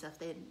trading and stuff.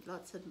 They had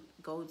lots of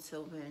gold,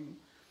 silver,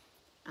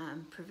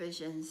 and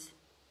provisions.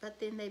 But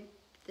then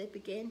they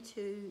began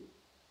to,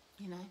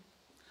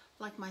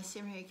 like my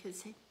seminary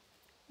kids say,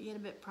 you get a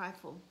bit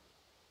prideful,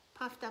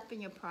 puffed up in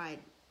your pride,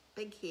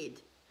 big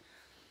head.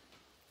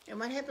 And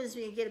what happens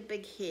when you get a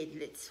big head?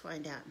 Let's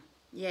find out.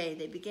 Yea,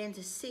 they began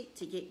to seek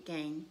to get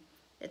gain,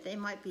 that they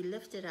might be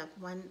lifted up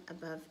one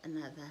above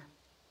another.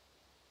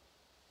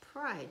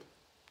 Pride.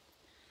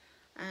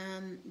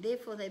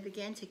 Therefore they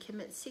began to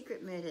commit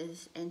secret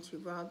murders and to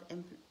rob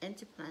and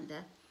to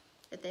plunder,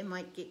 that they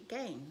might get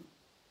gain.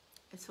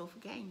 It's all for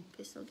gain,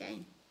 personal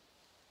gain.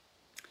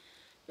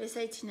 Verse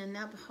 18, and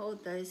now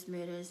behold, those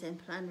murderers and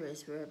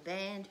plunderers were a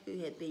band who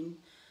had been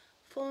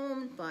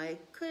formed by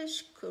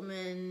Cush,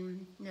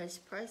 Cumin, no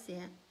surprise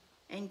there,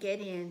 and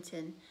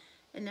Gadianton.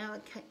 And now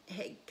it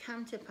had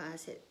come to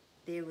pass that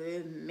there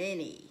were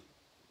many,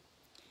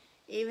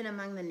 even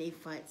among the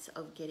Nephites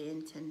of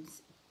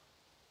Gadianton's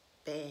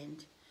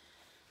band.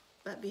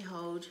 But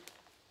behold,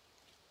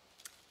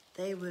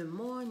 they were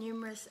more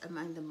numerous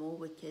among the more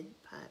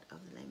wicked part of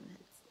the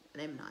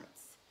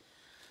Lamanites.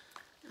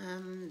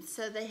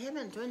 So they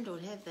haven't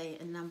dwindled, have they,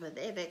 in number?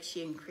 They've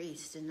actually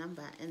increased in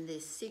number in their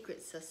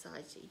secret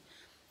society.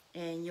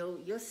 And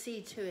you'll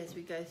see too as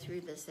we go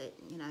through this that,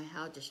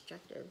 how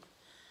destructive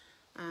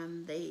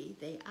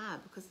they are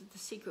because of the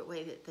secret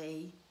way that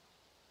they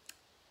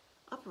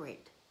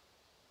operate,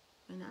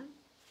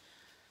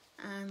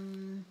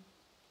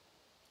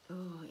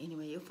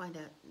 Anyway, you'll find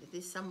out.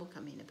 There's some will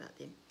come in about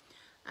them.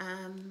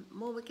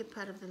 More wicked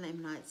part of the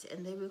Lamanites,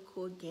 and they were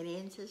called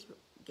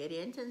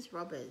Gadianton's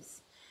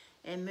robbers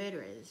and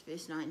murderers,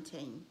 verse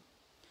 19.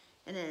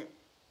 And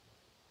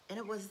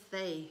it was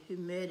they who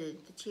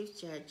murdered the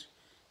chief judge,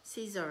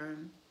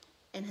 Caesarum,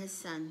 and his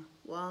son,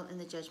 while in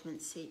the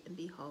judgment seat, and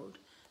behold,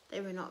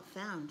 they were not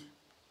found.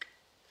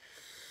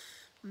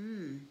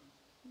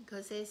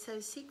 Because they're so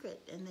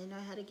secret, and they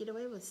know how to get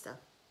away with stuff.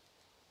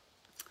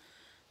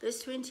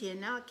 Verse 20,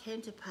 and now it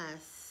came to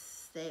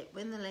pass that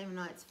when the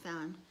Lamanites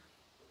found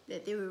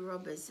that there were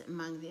robbers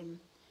among them,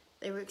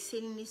 they were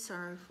exceedingly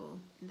sorrowful,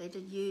 and they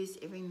did use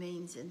every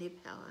means in their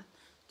power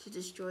to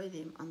destroy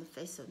them on the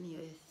face of the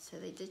earth. So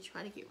they did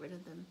try to get rid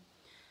of them.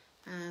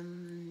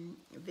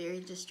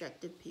 Very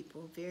destructive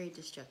people, very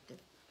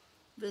destructive.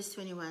 Verse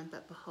 21,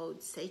 but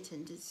behold,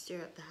 Satan did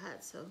stir up the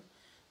hearts of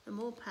the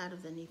more part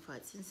of the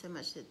Nephites,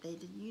 insomuch that they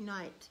did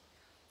unite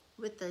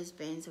with those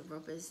bands of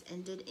robbers,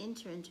 and did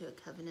enter into a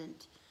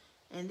covenant,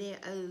 and their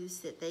oaths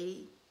that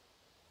they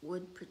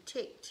would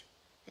protect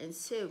and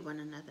serve one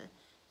another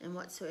in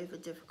whatsoever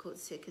difficult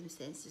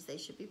circumstances they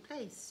should be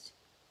placed,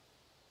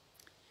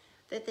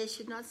 that they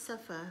should not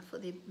suffer for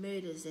their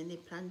murders and their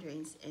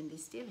plunderings and their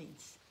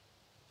stealings.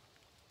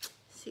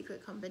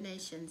 Secret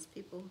combinations,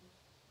 people.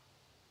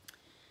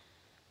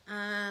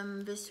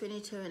 Verse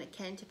 22, and it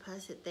came to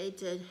pass that they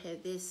did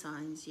have their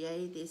signs,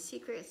 yea, their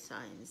secret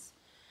signs,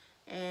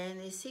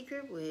 and their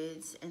secret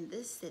words, and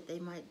this that they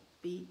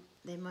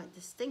might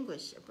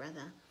distinguish a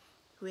brother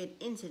who had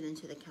entered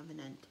into the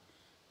covenant,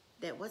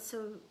 that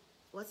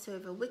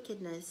whatsoever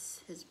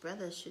wickedness his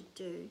brother should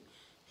do,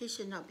 he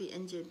should not be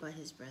injured by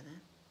his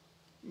brother,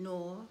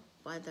 nor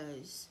by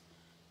those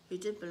who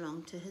did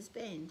belong to his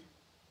band,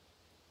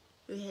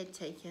 who had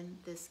taken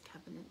this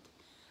covenant.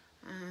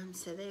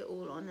 So they're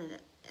all on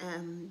it.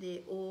 They're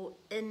all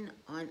in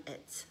on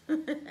it.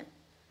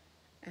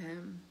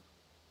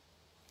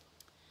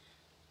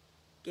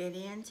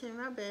 Gadianton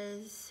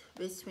robbers,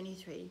 verse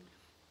 23.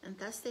 And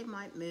thus they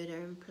might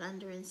murder and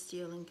plunder and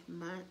steal and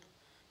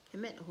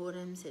commit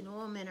whoredoms and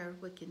all manner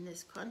of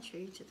wickedness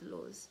contrary to the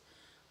laws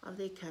of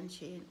their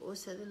country and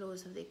also the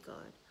laws of their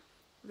God.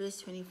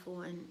 Verse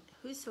 24. And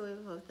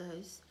whosoever of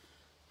those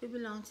who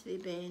belong to their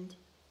band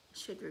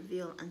should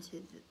reveal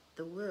unto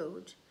the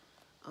world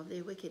of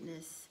their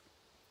wickedness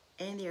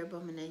and their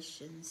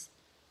abominations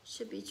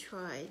should be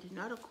tried,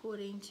 not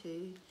according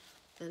to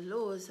the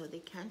laws of their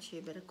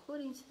country, but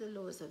according to the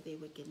laws of their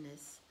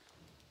wickedness,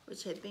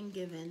 which had been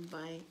given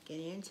by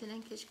Gadianton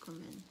and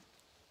Kishkumen.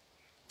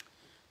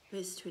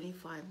 Verse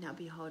 25, now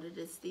behold, it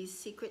is these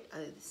secret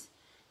oaths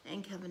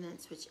and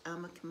covenants which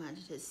Alma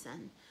commanded his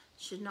son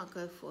should not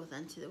go forth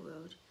unto the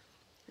world,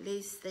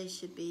 lest they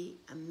should be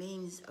a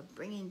means of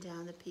bringing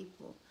down the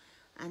people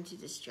unto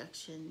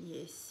destruction.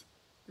 Yes.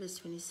 Verse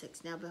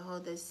 26, now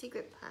behold, those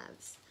secret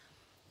paths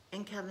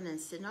and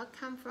covenants did not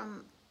come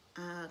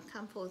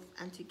forth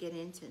unto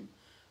Gadianton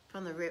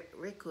from the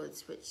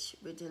records which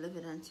were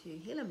delivered unto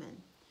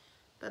Helaman,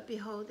 but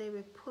behold, they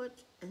were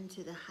put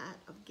into the heart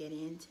of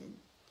Gadianton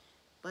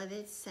by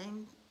that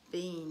same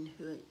being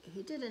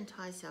who did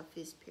entice our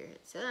first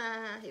parents.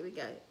 Here we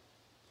go.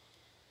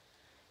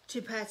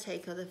 To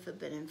partake of the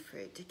forbidden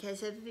fruit. Okay,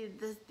 so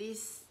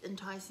these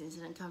enticings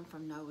didn't come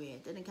from nowhere.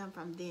 It didn't come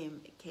from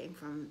them. It came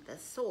from the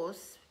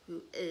source,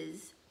 who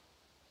is,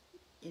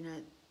 you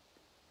know,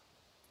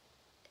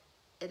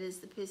 it is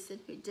the person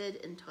who did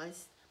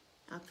entice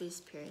our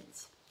first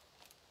parents.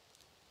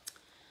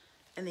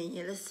 And then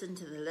you listen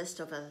to the list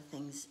of other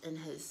things in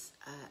his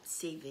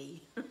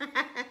CV.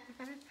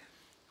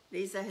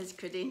 These are his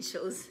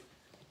credentials.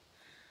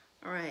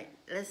 All right,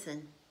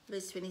 listen.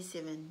 Verse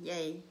 27.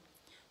 Yea,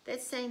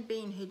 that same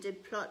being who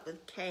did plot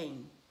with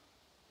Cain,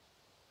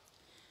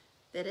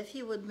 that if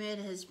he would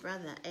murder his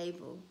brother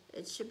Abel,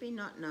 it should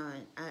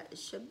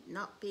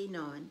not be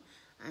known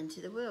unto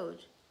the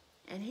world.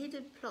 And he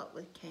did plot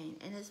with Cain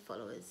and his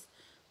followers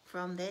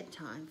from that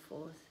time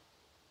forth.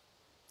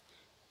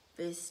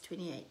 Verse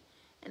 28.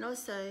 And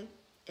also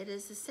it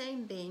is the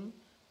same being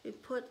who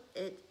put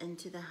it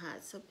into the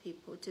hearts of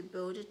people to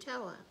build a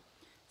tower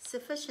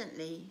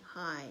sufficiently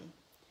high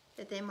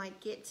that they might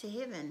get to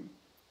heaven.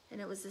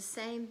 And it was the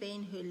same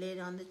being who led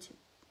on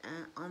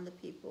the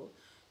people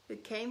who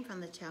came from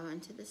the tower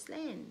into this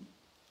land.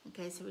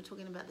 Okay, so we're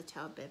talking about the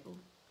Tower of Babel.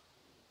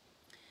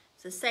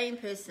 It's the same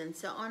person.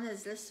 So on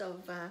his list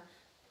of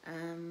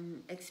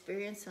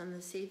experience on the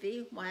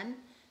CV, 1,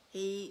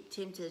 he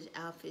tempted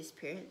our first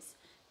parents.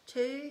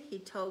 2, he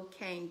told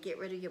Cain, get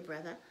rid of your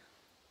brother.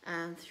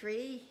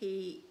 3,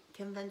 he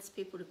convinced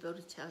people to build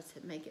a tower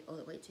to make it all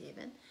the way to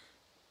heaven.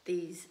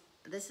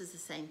 This is the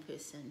same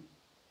person.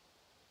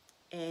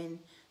 And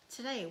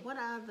today, what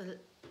are the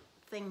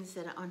things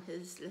that are on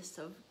his list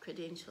of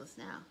credentials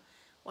now?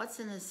 What's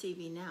in his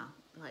CV now?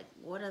 Like,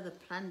 what are the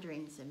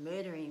plunderings and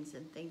murderings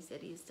and things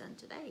that he's done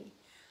today?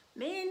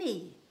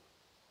 Many.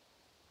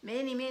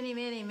 Many, many,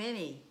 many,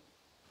 many.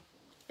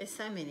 There's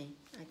so many.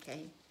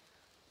 Okay.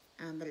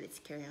 But let's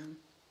carry on.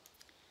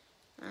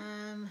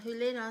 Who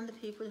led on the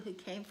people who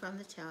came from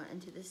the tower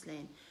into this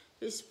land,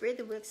 who spread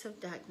the works of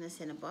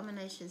darkness and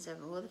abominations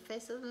over all the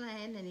face of the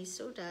land, and he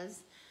still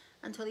does,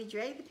 until he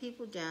dragged the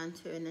people down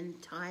to an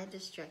entire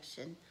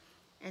destruction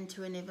and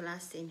to an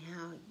everlasting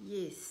hell.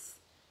 Yes,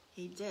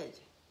 he did.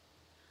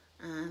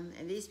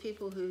 And these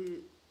people who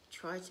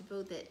tried to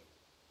build that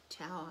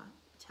Tower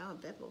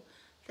of Babel,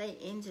 they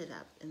ended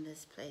up in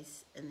this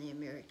place in the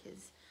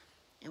Americas.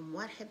 And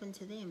what happened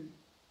to them?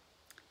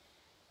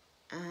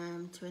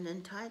 To an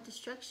entire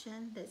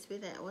destruction. That's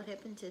what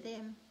happened to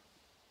them.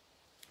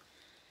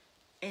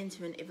 And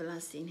to an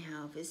everlasting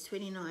hell. Verse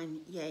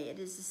 29, yea, it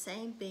is the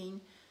same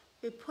being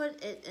who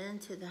put it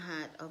into the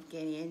heart of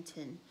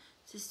Gadianton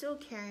to still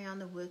carry on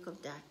the work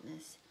of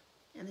darkness.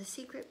 And the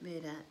secret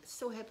murder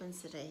still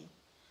happens today.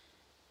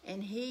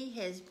 And he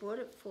has brought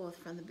it forth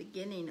from the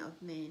beginning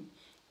of man,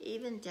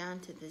 even down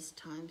to this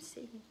time.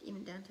 See,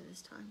 even down to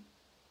this time.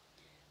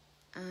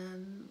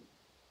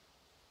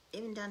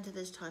 Even down to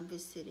this time,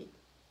 verse 30.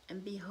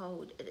 And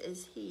behold, it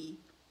is he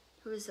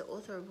who is the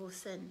author of all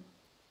sin.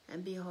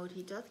 And behold,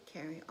 he doth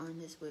carry on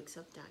his works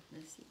of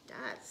darkness. He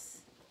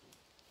does.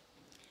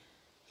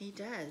 He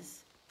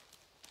does.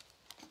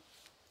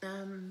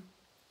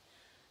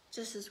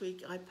 Just this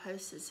week, I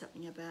posted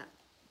something about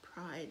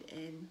pride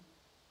and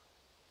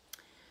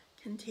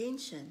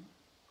contention.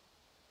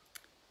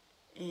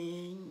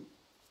 And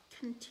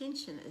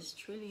contention is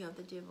truly of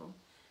the devil.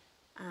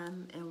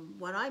 And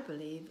what I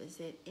believe is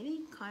that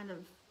any kind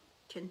of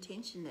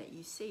contention that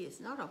you see is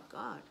not of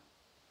God.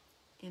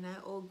 You know,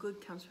 all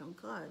good comes from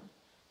God.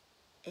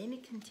 Any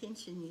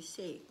contention you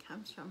see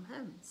comes from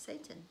him,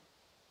 Satan.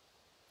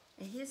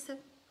 And this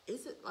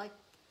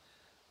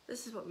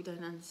is what we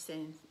don't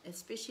understand,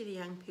 especially the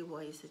young people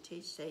I used to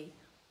teach. They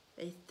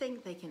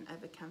think they can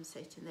overcome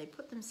Satan. They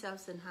put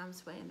themselves in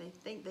harm's way and they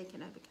think they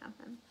can overcome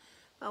him.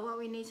 But what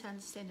we need to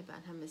understand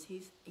about him is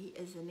he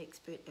is an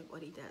expert at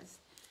what he does.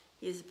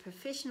 He is a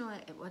professional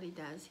at what he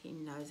does. He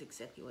knows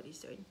exactly what he's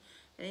doing.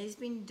 And he's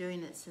been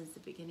doing it since the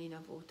beginning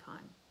of all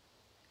time.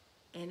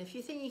 And if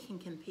you think you can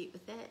compete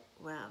with that,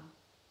 well,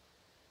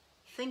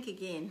 think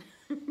again.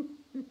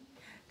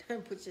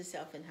 Don't put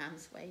yourself in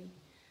harm's way.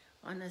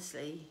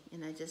 Honestly, you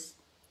know, just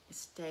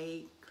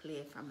stay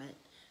clear from it.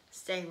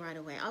 Stay right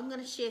away. I'm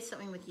going to share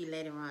something with you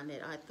later on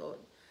that I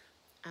thought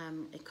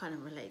it kind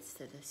of relates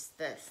to this.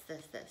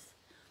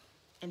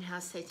 And how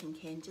Satan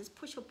can just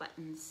push your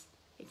buttons.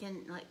 It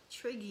can like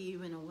trigger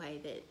you in a way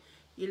that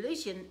you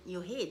lose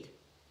your head.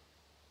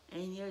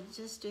 And you'll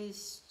just do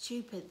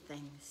stupid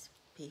things,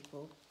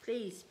 people.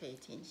 Please pay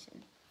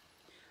attention.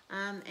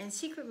 And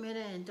secret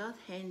murder, and doth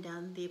hand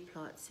down their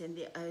plots and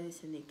their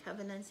oaths and their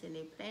covenants and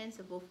their plans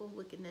of awful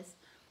wickedness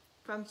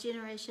from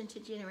generation to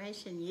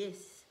generation.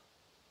 Yes,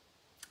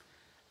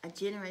 a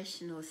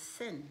generational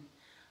sin.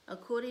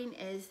 According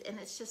as, and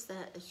it's just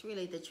that, it's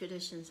really the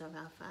traditions of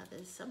our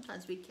fathers.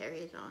 Sometimes we carry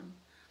it on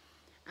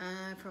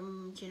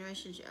from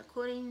generation to,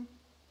 according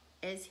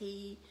as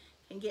he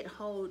can get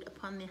hold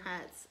upon the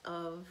hearts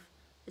of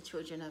the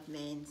children of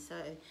man. So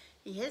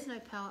he has no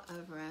power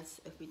over us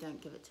if we don't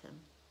give it to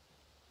him.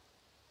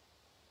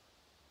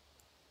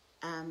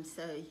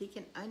 So he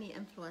can only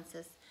influence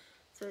us.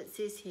 So it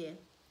says here,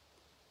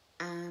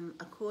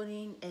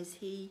 according as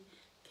he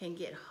can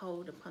get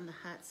hold upon the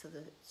hearts of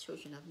the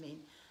children of men.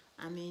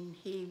 I mean,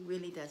 he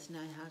really does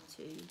know how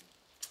to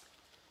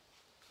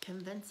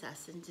convince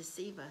us and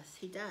deceive us.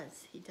 He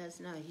does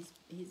know.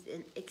 He's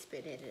an expert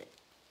at it.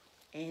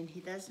 And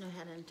he does know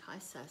how to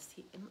entice us.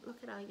 And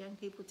look at our young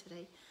people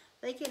today.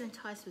 They get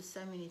enticed with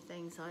so many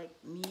things like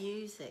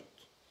music.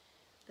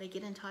 They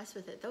get enticed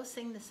with it. They'll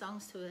sing the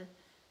songs to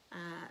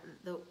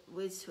the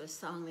words to a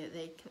song that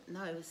they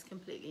know is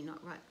completely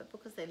not right. But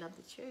because they love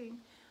the tune,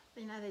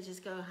 they know they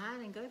just go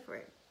hard and go for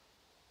it.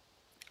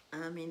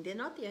 I mean, they're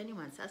not the only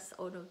ones. Us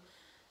older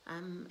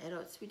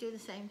adults, we do the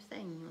same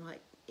thing.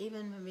 Like,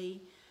 even when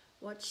we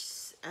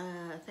watch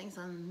things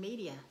on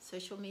media,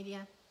 social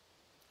media,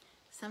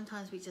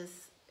 sometimes we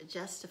just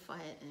justify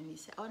it and we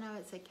say, oh no,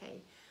 it's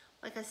okay.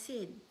 Like I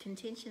said,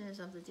 contention is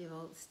of the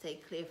devil. Stay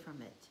clear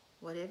from it.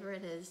 Whatever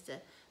it is,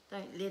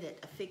 don't let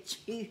it affect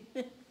you.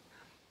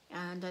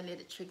 And don't let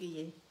it trigger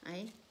you,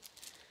 eh?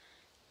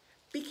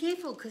 Be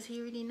careful, because he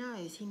already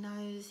knows. He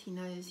knows.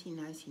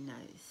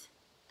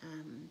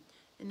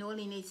 And all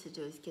he needs to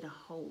do is get a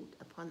hold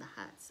upon the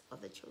hearts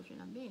of the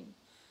children of men,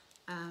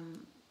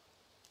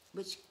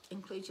 which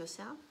includes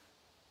yourself,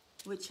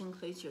 which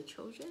includes your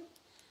children,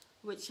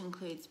 which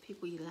includes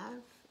people you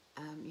love,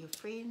 your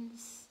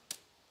friends.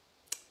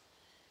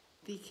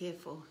 Be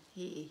careful.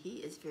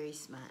 He is very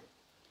smart.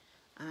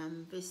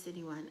 Verse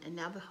 31, and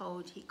now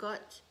behold, he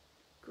got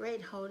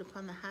great hold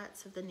upon the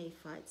hearts of the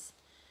Nephites.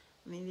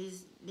 I mean,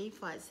 these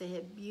Nephites, they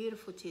had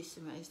beautiful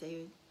testimonies. They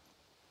were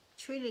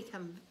truly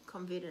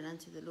converted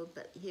unto the Lord,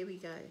 but here we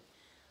go.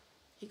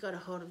 He got a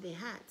hold of their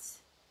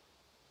hearts.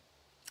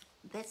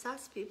 That's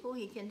us, people.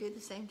 He can do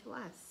the same to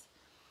us.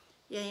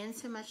 Yea,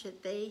 insomuch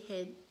that they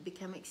had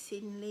become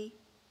exceedingly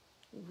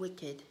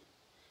wicked.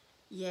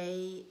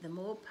 Yea, the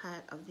more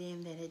part of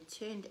them that had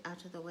turned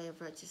out of the way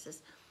of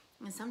righteousness.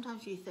 And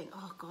sometimes you think,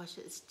 oh gosh,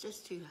 it's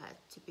just too hard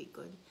to be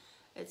good.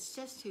 It's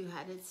just too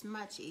hard. It's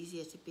much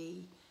easier to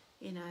be,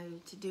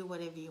 to do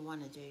whatever you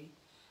want to do.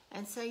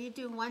 And so you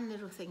do one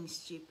little thing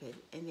stupid,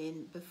 and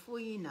then before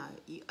you know,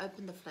 you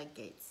open the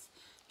floodgates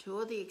to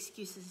all the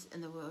excuses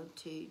in the world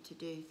to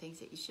do things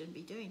that you shouldn't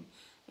be doing.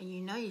 And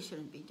you know you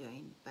shouldn't be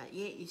doing, but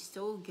yet you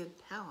still give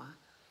power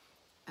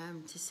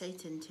to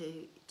Satan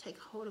to take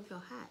hold of your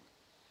heart,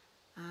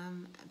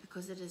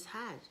 because it is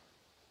hard.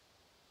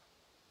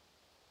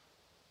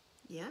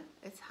 Yeah,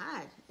 it's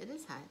hard. It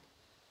is hard.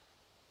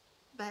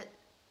 But,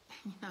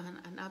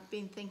 and I've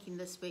been thinking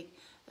this week,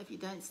 if you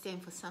don't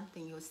stand for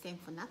something, you'll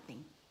stand for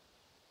nothing.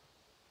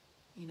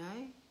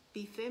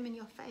 Be firm in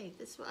your faith.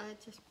 That's what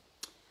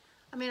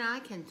I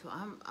can too.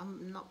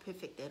 I'm not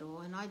perfect at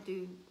all, and I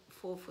do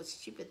fall for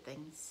stupid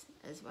things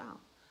as well.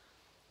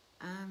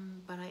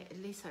 But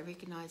at least I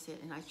recognize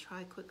it, and I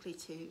try quickly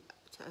to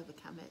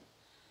overcome it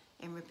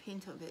and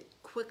repent of it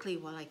quickly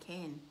while I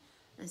can,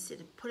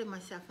 instead of putting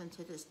myself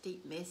into this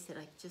deep mess that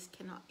I just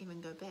cannot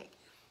even go back.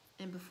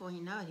 And before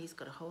you know it, he's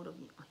got a hold of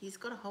you. He's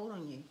got a hold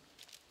on you.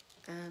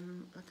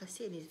 Like I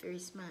said, he's very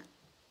smart.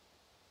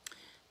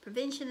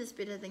 Prevention is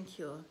better than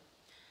cure.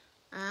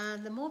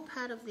 The more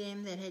part of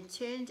them that had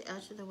turned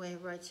out of the way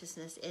of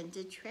righteousness and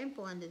did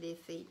trample under their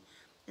feet,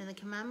 and the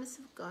commandments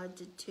of God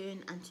did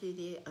turn unto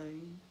their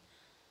own,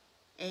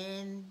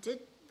 and did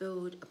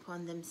build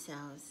upon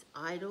themselves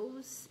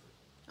idols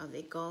of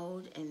their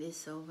gold and their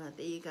silver.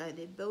 There you go,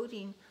 they're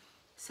building.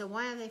 So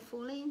why are they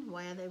falling?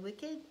 Why are they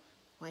wicked?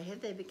 Why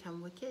have they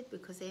become wicked?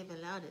 Because they have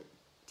allowed it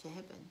to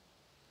happen.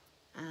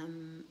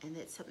 And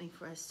that's something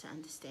for us to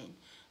understand.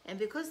 And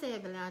because they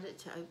have allowed it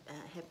to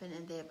happen,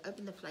 and they have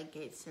opened the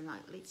floodgates, and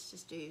let's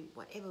just do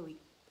whatever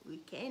we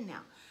can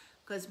now,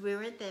 because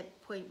we're at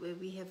that point where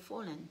we have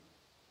fallen.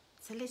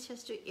 So let's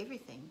just do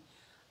everything.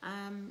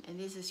 And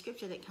there's a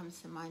scripture that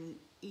comes to mind: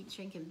 eat,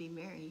 drink, and be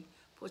merry,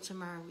 for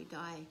tomorrow we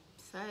die.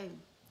 So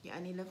you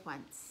only live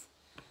once.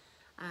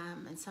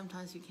 And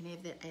sometimes we can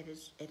have that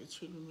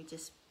attitude when we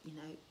just,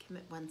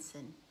 commit one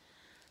sin.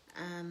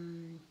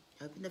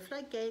 Open the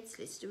floodgates,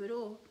 let's do it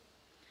all.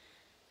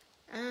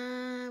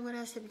 What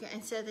else have we got?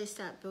 And so they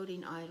start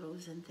building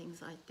idols and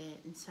things like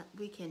that. And so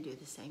we can do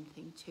the same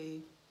thing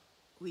too.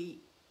 We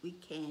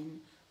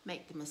can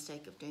make the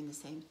mistake of doing the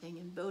same thing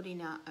and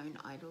building our own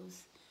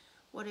idols.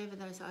 Whatever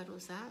those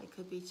idols are, it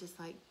could be just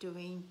like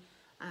doing,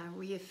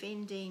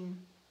 reoffending.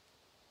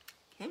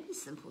 Can be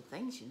simple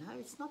things,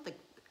 It's not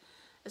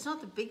It's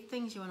not the big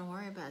things you want to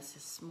worry about, it's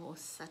just more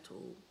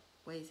subtle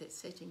ways that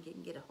Satan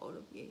can get a hold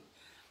of you.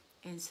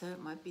 And so it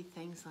might be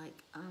things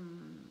like, I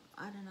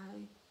don't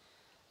know,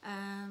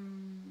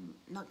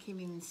 not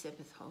keeping the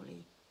Sabbath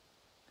holy,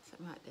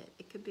 something like that.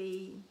 It could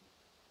be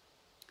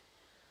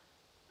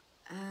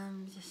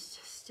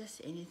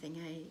just anything,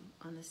 hey,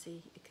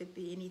 honestly. It could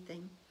be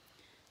anything.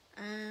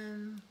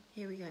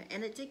 Here we go.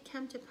 And it did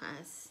come to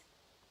pass.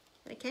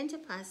 And it came to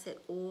pass that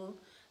all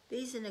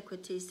these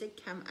iniquities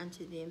did come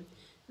unto them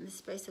in the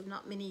space of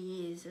not many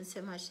years, and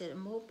so much that a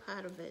more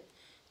part of it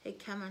had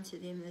come unto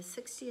them in the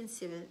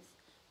 67th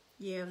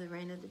year of the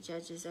reign of the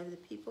judges over the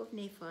people of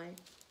Nephi,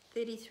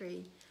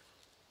 33.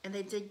 And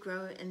they did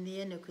grow in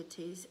their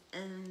iniquities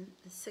in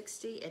the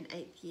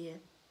 68th year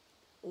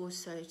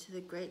also, to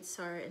the great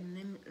sorrow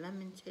and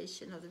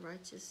lamentation of the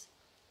righteous.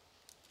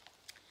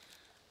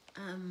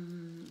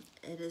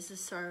 It is a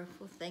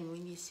sorrowful thing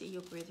when you see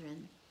your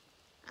brethren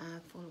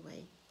fall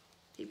away,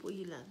 people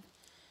you love.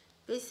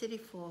 Verse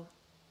 34,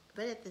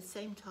 but at the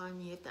same time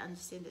you have to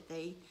understand that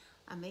they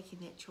are making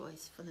that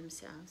choice for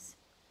themselves.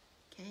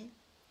 Okay?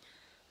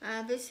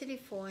 Verse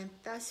 34, and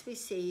thus we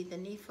see the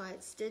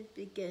Nephites did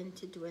begin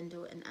to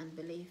dwindle in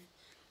unbelief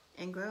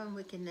and grow in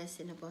wickedness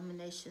and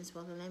abominations,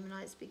 while the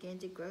Lamanites began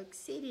to grow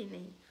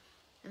exceedingly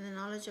in the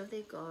knowledge of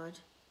their God.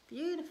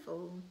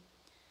 Beautiful.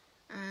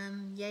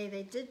 Yea,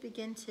 they did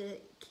begin to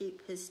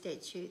keep his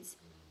statutes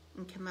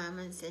and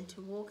commandments and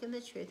to walk in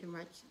the truth and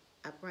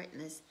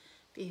uprightness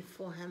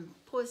before him.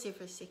 Pause here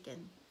for a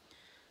second.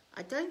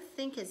 I don't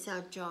think it's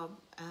our job,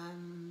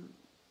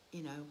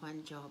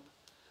 one job.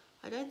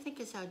 I don't think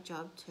it's our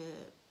job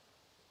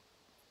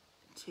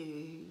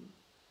to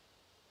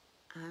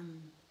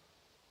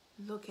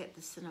look at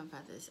the sin of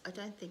others. I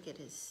don't think it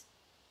is,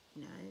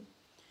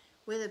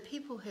 Whether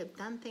people have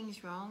done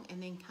things wrong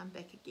and then come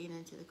back again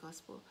into the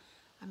gospel,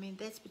 I mean,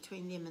 that's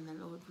between them and the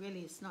Lord.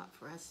 Really, it's not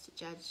for us to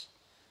judge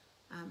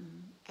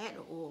at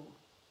all.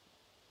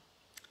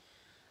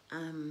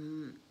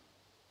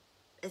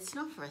 It's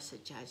not for us to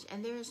judge,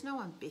 and there is no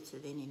one better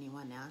than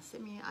anyone else. I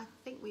mean, I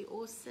think we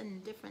all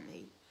sin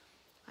differently.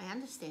 I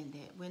understand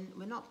that.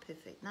 We're not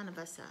perfect. None of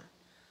us are.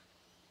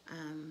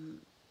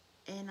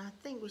 And I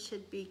think we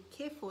should be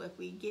careful if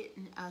we get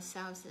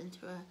ourselves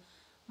into a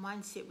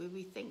mindset where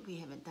we think we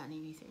haven't done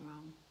anything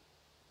wrong.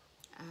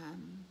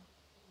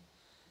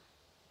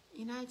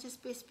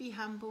 Just best be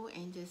humble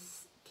and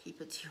just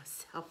keep it to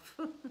yourself.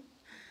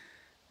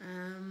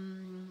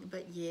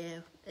 But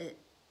yeah,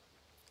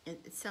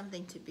 it's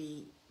something to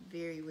be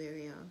very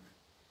wary of,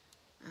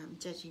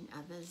 judging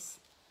others,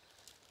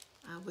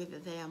 whether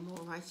they are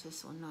more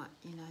righteous or not.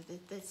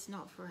 That's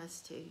not for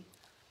us to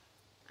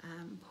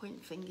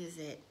point fingers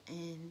at.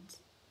 And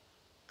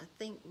I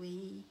think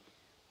we,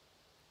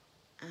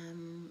 I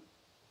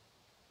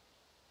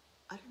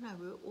don't know,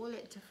 we're all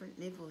at different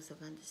levels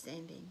of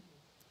understanding.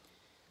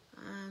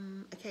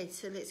 Okay,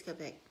 so let's go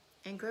back.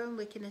 And grow in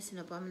wickedness and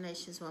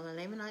abominations, while the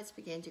Lamanites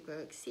began to grow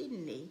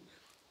exceedingly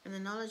in the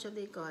knowledge of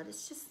their God.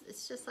 It's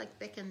just like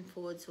back and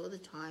forwards all the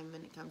time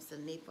when it comes to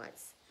the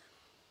Nephites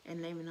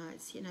and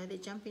Lamanites. They're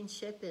jumping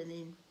ship, and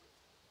then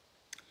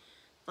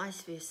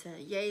vice versa.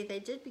 Yea, they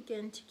did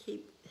begin to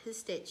keep his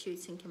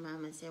statutes and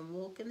commandments and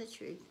walk in the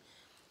truth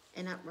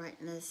and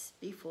uprightness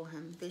before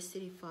him. Verse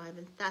 35,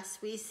 and thus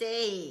we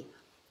see,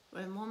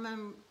 when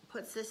woman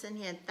puts this in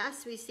here,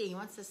 thus we see, he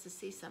wants us to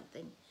see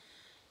something.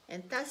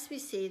 And thus we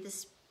see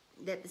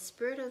that the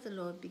Spirit of the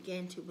Lord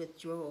began to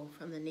withdraw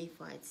from the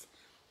Nephites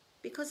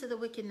because of the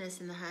wickedness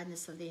and the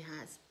hardness of their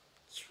hearts.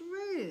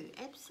 True,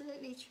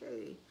 absolutely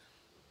true,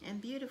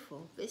 and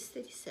beautiful. Verse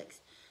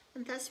 36,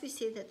 and thus we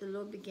see that the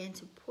Lord began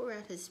to pour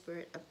out his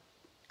Spirit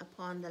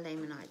upon the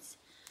Lamanites.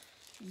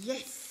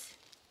 Yes,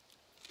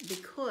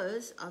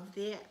 because of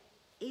their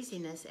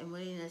easiness and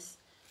willingness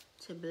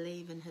to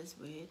believe in his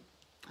word.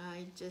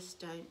 I just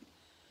don't...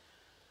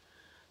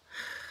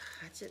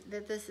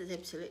 This is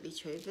absolutely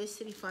true. Verse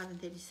 35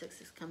 and 36,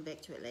 let's come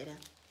back to it later.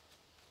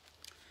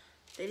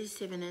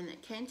 37, and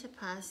it came to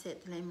pass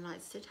that the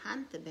Lamanites did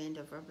hunt the band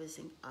of robbers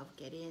of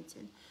Gideon,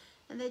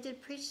 and they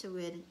did preach the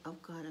word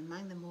of God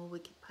among the more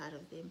wicked part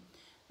of them,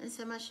 and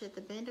so much that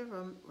the band of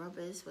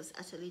robbers was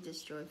utterly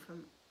destroyed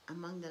from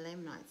among the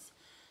Lamanites.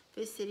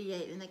 Verse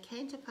 38, and it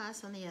came to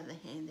pass on the other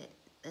hand that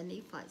the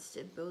Nephites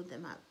did build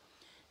them up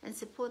and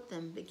support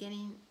them,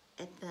 beginning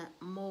at the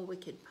more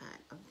wicked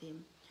part of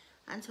them,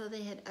 until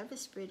they had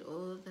overspread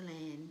all the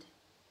land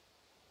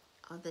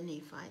of the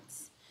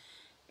Nephites,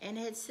 and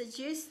had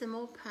seduced the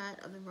more part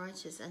of the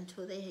righteous,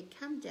 until they had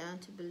come down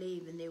to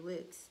believe in their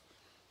works,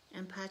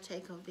 and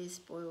partake of their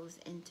spoils,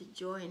 and to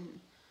join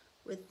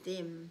with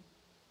them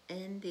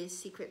in their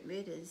secret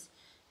murders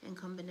and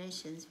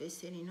combinations. Verse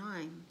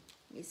 39,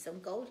 there's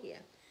some gold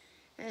here.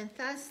 And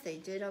thus they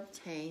did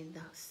obtain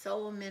the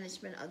sole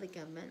management of the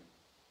government,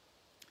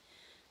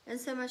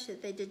 insomuch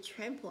that they did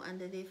trample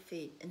under their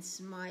feet, and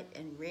smite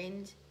and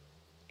rend,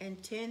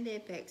 and turn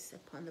their backs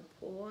upon the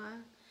poor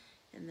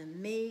and the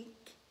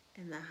meek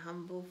and the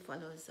humble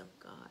followers of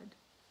God.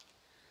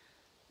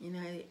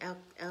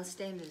 Our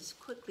standards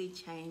quickly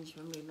change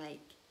when we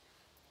make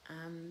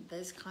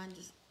those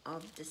kinds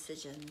of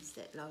decisions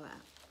that lower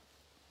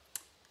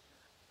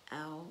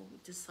our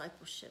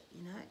discipleship,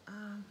 you know.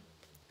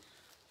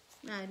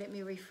 No, let me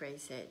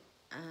rephrase that.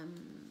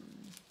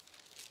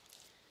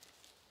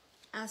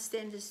 Our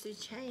standards do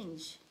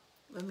change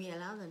when we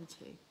allow them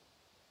to.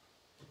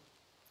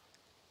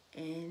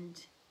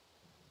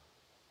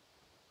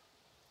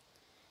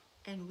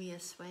 And we are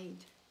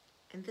swayed.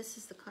 And this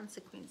is the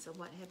consequence of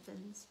what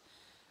happens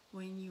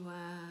when you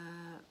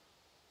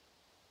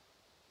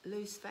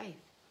lose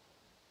faith.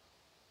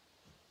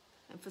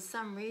 And for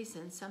some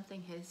reason,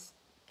 something has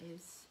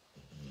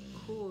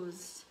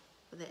caused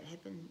for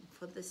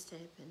this to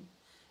happen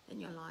in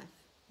your life.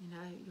 You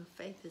know, your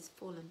faith has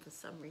fallen for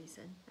some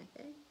reason,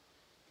 okay?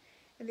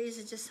 And these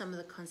are just some of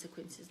the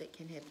consequences that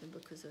can happen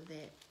because of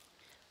that.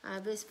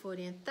 Verse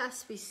 40, and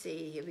thus we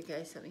see, here we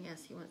go, something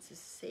else he wants us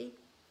to see,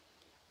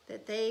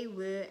 that they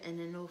were in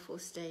an awful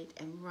state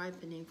and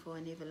ripening for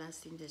an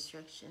everlasting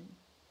destruction.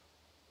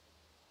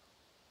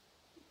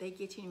 They're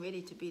getting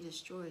ready to be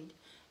destroyed,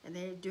 and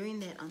they're doing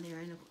that on their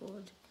own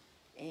accord.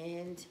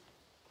 And,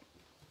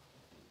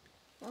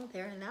 well,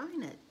 they're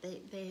allowing it.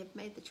 They have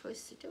made the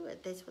choice to do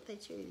it. That's what they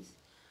choose.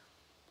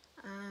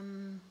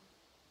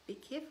 Be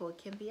careful. It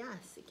can be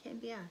us. It can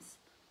be us.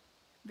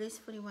 Verse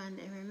 41,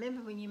 and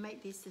remember when you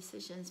make these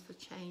decisions for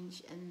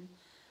change in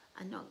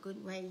a not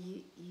good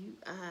way,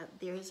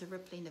 there is a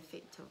rippling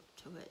effect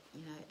to it.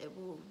 You know, it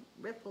will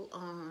ripple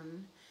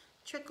on,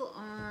 trickle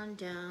on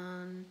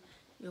down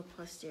your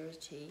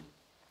posterity,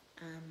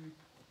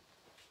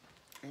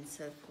 and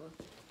so forth.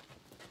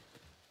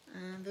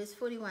 Verse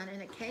 41,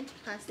 and it came to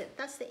pass that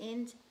thus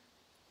ended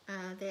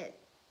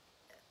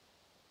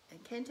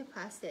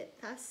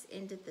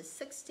the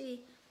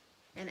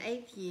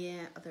 68th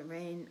year of the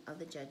reign of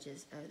the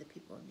judges over the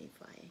people of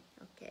Nephi.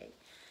 Okay,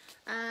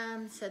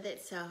 so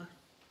that's our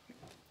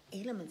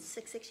Helaman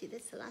 6. Actually,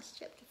 that's the last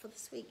chapter for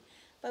this week.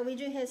 But we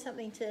do have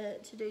something to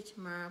do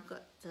tomorrow. I've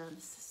got the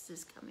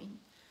sisters coming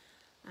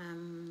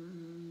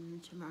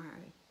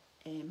tomorrow,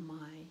 and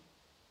my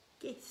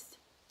guest.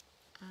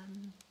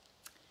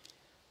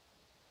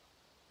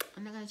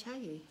 I'm not going to tell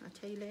you. I'll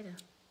tell you later.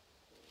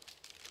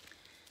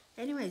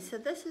 Anyway, so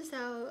this is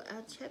our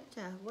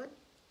chapter.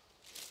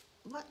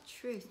 What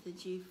truth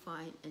did you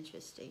find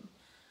interesting?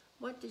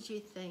 What did you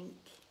think?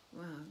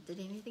 Wow, did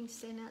anything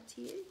stand out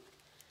to you?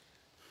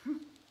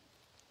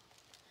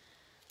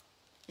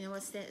 You know,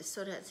 what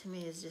stood out to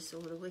me is just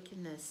all the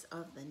wickedness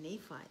of the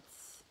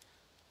Nephites.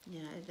 You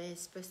know, they're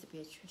supposed to be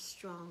a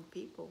strong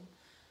people.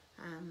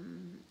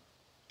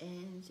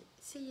 And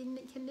see, you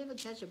can never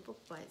judge a book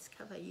by its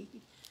cover. You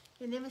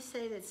never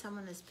say that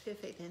someone is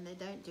perfect and they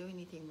don't do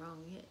anything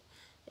wrong. Yet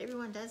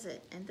everyone does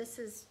it. And this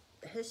is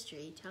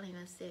history telling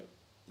us that,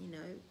 you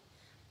know,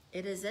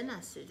 it is in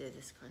us to do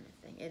this kind of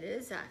thing. It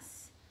is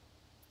us.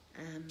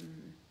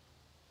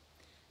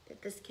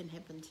 That this can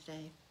happen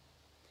today.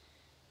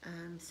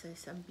 So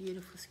some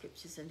beautiful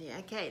scriptures in there.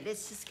 Okay,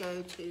 let's just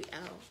go to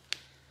our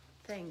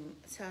thing.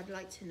 So I'd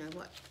like to know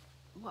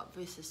what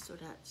verses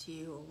stood out to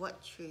you, or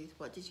what truth,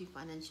 what did you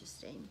find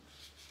interesting?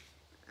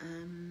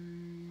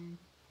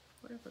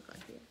 What have I got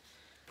here?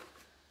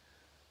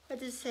 I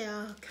did say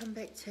I'll come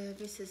back to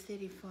verses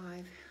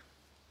 35.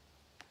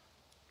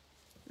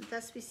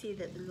 Thus we see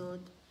that the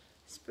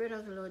Spirit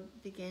of the Lord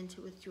began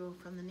to withdraw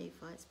from the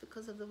Nephites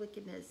because of the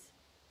wickedness,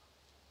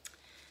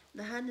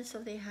 the hardness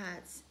of their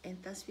hearts,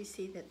 and thus we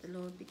see that the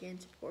Lord began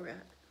to pour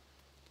out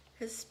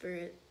his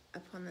Spirit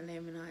upon the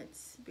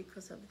Lamanites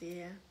because of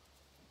their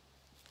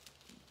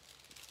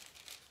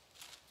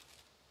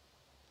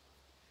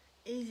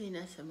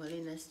easiness and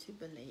willingness to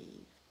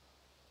believe.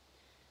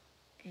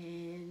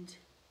 And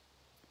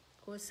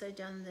also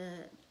down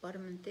the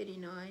bottom in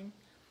 39,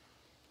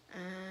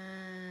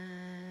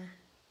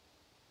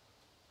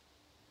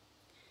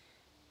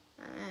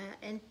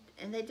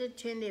 and they did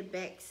turn their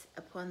backs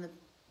upon the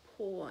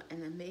poor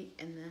and the meek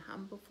and the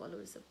humble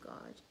followers of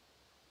God.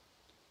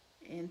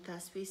 And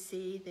thus we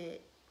see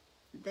that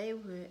they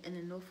were in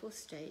an awful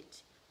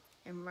state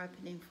and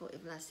ripening for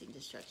everlasting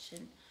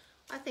destruction.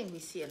 I think we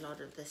see a lot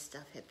of this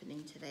stuff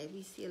happening today.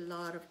 We see a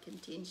lot of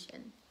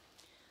contention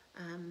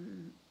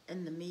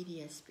in the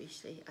media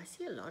especially. I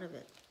see a lot of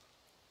it.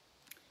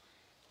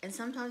 And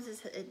sometimes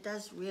it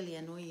does really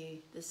annoy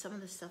you. There's some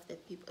of the stuff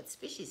that people,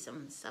 especially some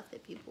of the stuff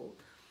that people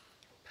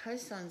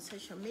post on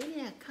social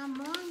media. Come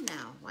on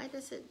now. Why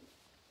does it,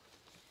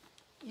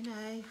 you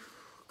know,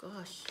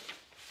 gosh.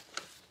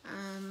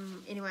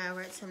 Anyway, I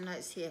wrote some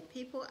notes here.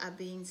 People are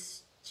being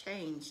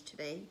changed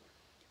today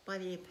by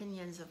the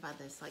opinions of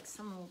others. Like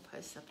someone will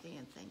post something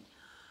and think,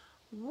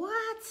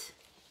 what?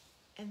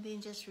 And then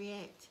just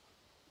react.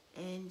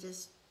 And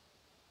just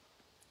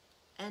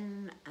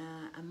in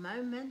a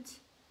moment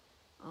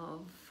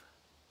of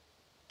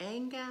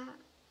anger,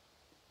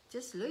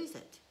 just lose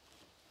it.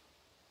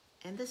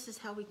 And this is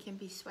how we can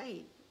be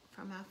swayed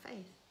from our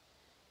faith.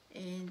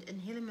 And in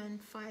Helaman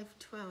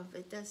 5:12,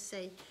 it does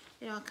say,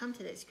 you know, I'll come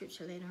to that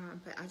scripture later on,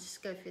 but I'll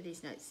just go through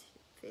these notes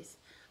first.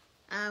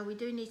 We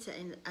do need to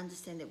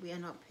understand that we are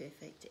not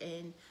perfect,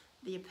 and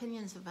the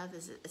opinions of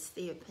others, it's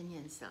their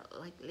opinions. So,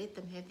 like, let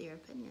them have their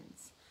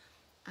opinions.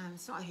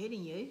 It's not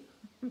hurting you.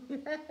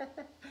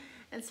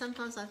 And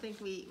sometimes I think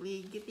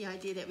we get the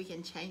idea that we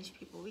can change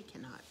people. We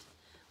cannot.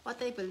 What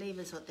they believe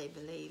is what they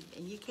believe.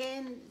 And you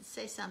can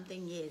say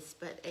something, yes,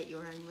 but at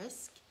your own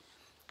risk,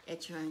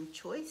 at your own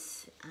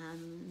choice.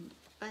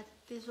 But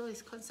there's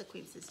always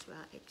consequences to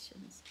our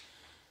actions.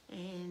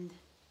 And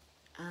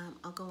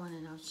I'll go on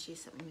and I'll share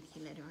something with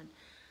you later on.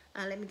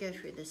 Let me go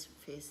through this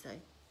first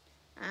though.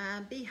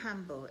 Be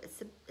humble.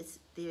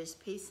 There is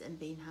peace in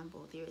being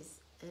humble. It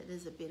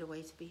is a better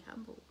way to be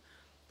humble.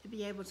 To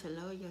be able to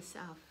lower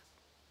yourself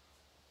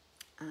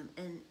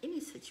in any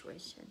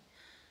situation.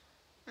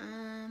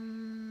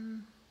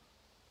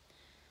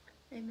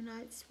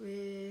 Lamanites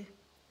were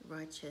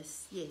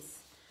righteous. Yes,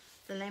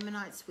 the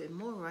Lamanites were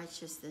more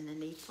righteous than the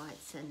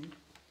Nephites, and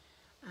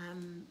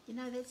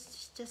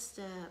that's just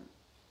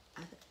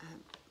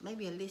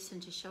maybe a lesson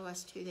to show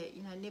us too that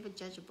never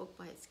judge a book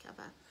by its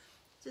cover.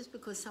 Just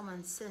because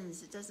someone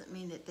sins, it doesn't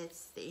mean that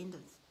that's the end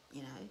of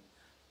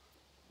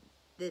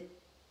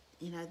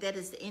that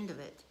is the end of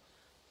it.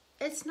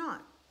 It's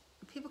not.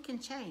 People can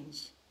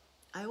change.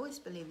 I always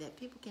believe that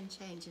people can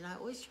change, and I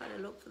always try to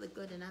look for the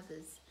good in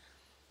others.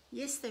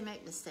 Yes, they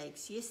make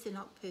mistakes. Yes, they're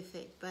not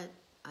perfect, but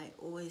I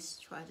always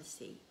try to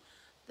see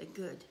the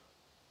good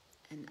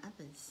in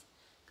others,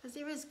 because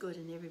there is good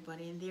in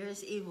everybody and there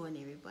is evil in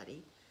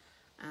everybody.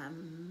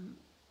 And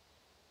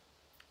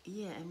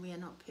we are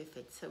not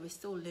perfect, so we're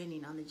still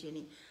learning on the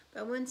journey.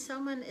 But when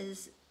someone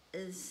is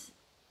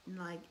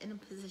like in a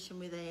position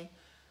where they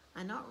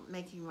are not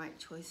making right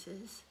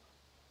choices,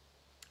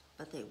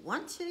 but they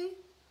want to,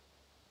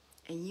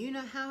 and you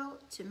know how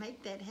to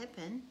make that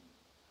happen,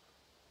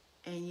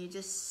 and you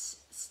just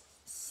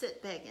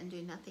sit back and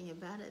do nothing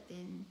about it,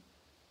 then,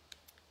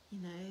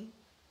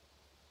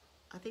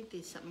 I think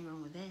there's something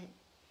wrong with that.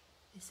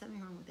 There's something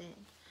wrong with that.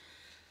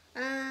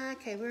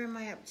 Okay, where am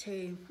I up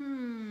to?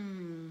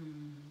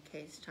 Okay,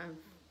 it's time.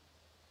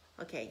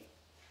 Okay.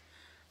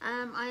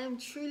 I am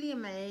truly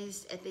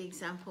amazed at the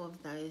example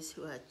of those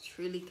who are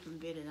truly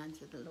converted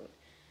unto the Lord.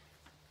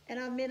 And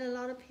I've met a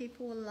lot of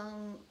people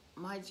along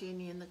my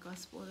journey in the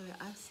gospel where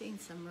I've seen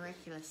some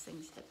miraculous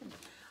things happen.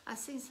 I've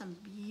seen some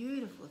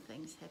beautiful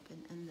things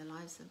happen in the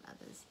lives of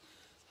others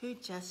who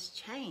just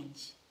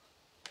change.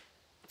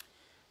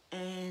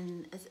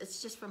 And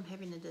it's just from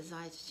having a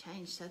desire to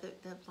change. So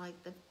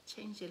they've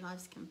changed their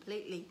lives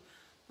completely.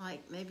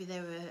 Like maybe they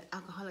were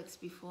alcoholics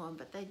before,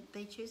 but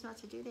they choose not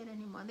to do that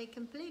anymore. They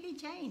completely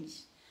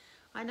changed.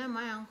 I know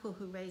my uncle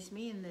who raised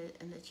me in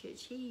the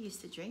church, he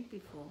used to drink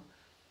before.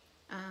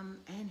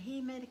 And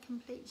he made a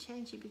complete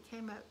change. He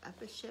became a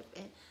bishop.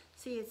 And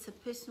see, it's a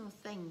personal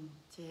thing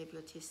to have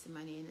your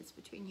testimony, and it's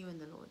between you and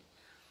the Lord.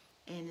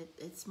 And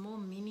it's more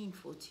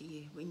meaningful to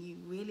you when you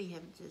really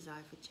have a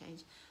desire for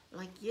change.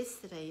 Like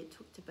yesterday, it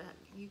talked about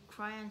you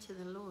cry unto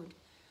the Lord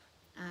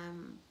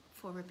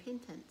for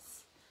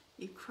repentance.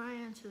 You cry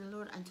unto the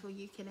Lord until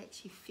you can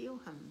actually feel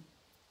Him,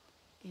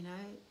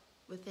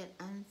 with that,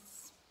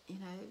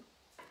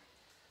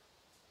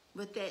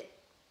 with that,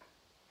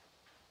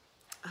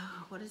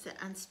 what is that,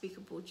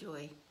 unspeakable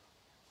joy.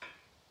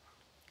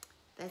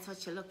 That's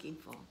what you're looking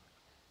for,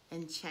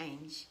 and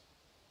change.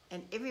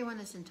 And everyone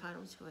is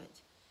entitled to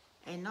it.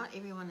 And not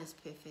everyone is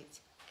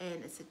perfect.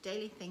 And it's a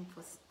daily thing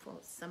for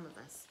some of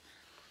us.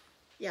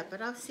 Yeah,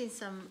 but I've seen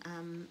some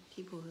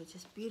people who are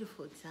just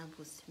beautiful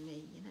examples to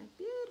me,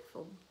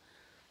 beautiful.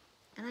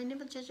 And I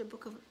never judge a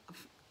book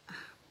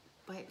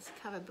by its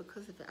cover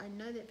because of it. I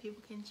know that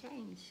people can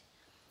change.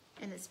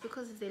 And it's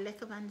because of their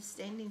lack of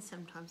understanding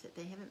sometimes that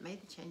they haven't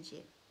made the change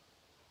yet.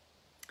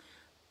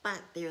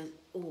 But there is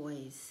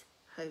always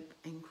hope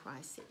in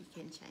Christ that you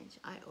can change.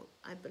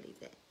 I believe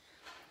that.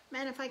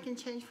 Man, if I can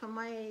change from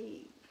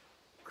my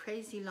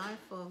crazy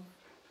life of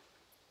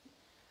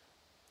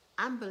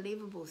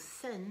unbelievable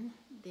sin,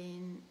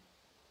 then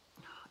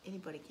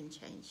anybody can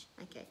change.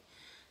 Okay.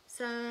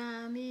 So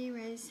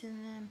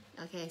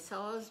so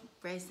I was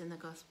raised in the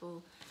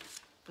gospel,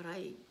 but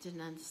I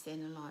didn't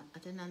understand a lot. I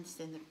didn't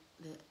understand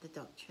the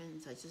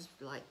doctrines. I just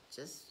so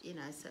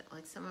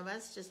like some of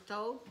us just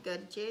told, go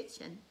to church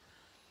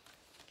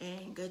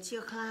and go to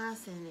your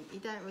class, and you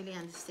don't really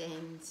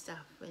understand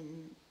stuff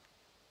when,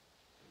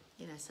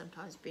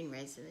 sometimes being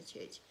raised in the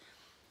church.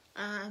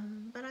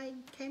 But I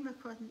came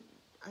across,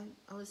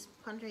 I was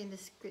pondering the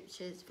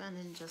scriptures found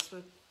in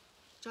Joshua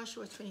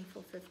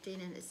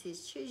 24:15, and it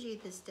says, choose you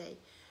this day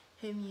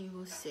whom you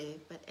will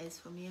serve, but as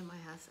for me and my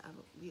house,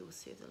 we will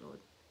serve the Lord.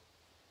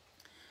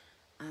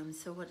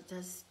 So what it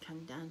does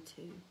come down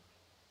to,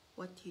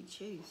 what do you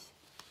choose?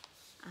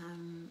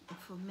 And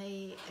for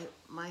me,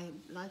 my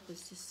life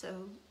was just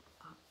so,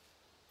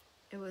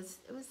 it was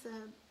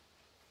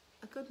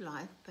a good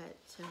life,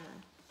 but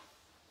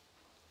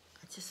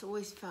I just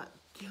always felt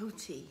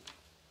guilty.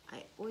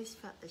 I always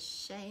felt the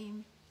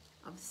shame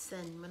of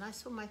sin. When I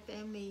saw my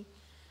family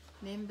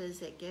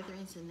members at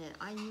gatherings and that,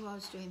 I knew I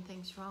was doing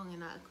things wrong,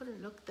 and I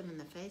couldn't look them in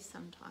the face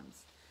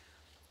sometimes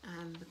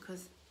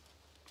because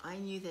I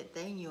knew that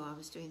they knew I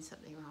was doing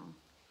something wrong.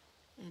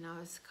 and I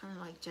was kind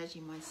of like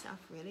judging myself,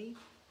 really.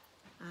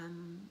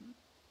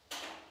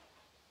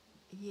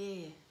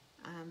 Yeah, it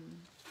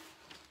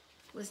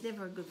was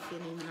never a good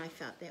feeling when I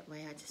felt that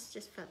way. I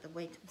just felt the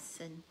weight of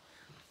sin.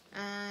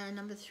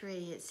 Number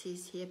 3, it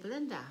says here,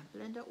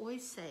 Belinda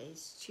always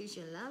says, choose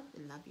your love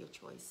and love your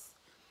choice.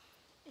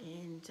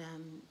 And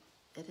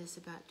it is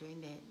about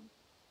doing that,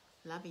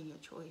 loving your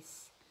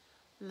choice,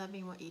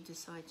 loving what you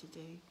decide to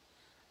do,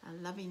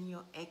 loving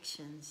your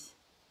actions,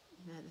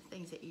 you know, the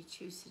things that you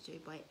choose to do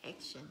by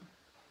action.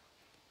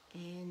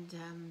 And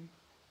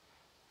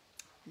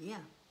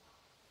yeah,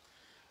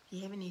 if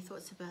you have any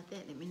thoughts about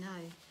that, let me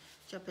know.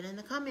 Drop it in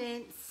the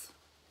comments.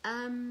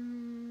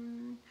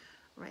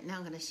 Right now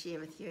I'm going to share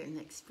with you an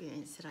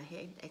experience that I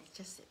had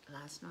just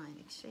last night,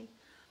 actually.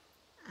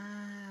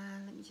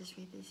 Let me just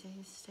read this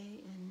here.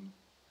 Stay in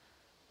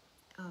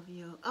of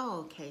your...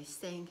 Oh, okay.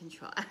 Stay in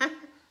control.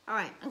 All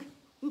right. I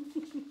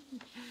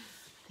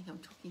think I'm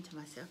talking to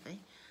myself, eh?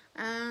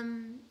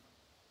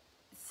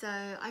 So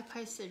I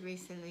posted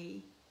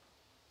recently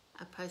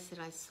a post that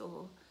I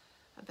saw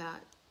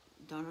about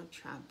Donald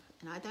Trump.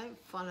 And I don't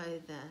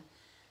follow the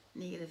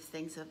negative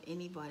things of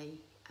anybody.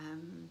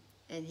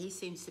 And he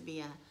seems to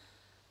be a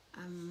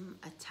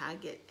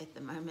target at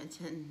the moment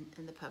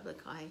in the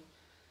public eye.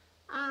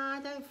 I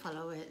don't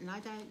follow it, and I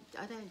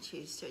don't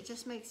choose to. It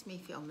just makes me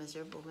feel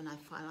miserable when I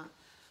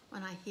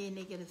hear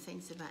negative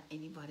things about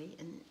anybody,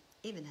 and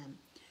even him.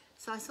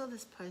 So I saw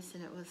this post,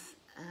 and it was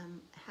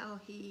how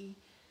he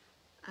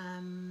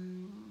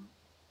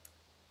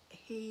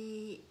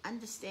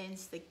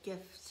understands the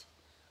gift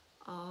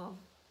of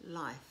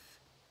life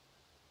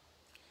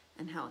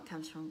and how it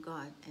comes from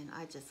God, and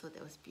I just thought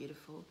that was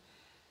beautiful.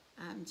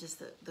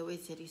 Just the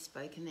words that he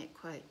spoke in that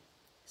quote.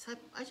 So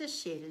I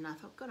just shared it, and I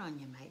thought, good on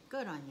you, mate,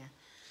 good on you.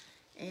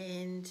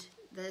 And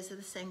those are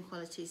the same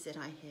qualities that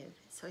I have.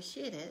 So I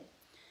shared it,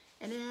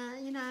 and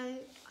you know,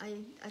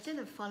 I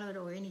didn't follow it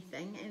or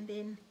anything. And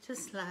then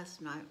just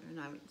last night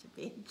when I went to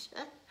bed,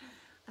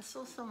 I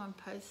saw someone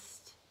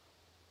post.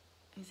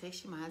 It's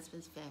actually my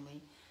husband's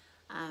family,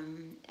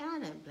 and I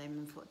don't blame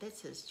him for it.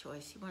 That's his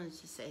choice. He wanted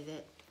to say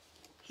that.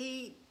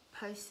 He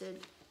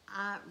posted,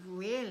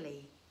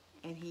 really,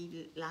 and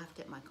he laughed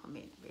at my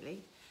comment,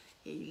 really.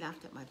 He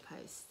laughed at my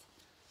post.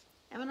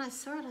 And when I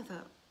saw it, I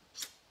thought,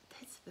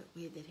 that's a bit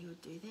weird that he would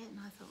do that. And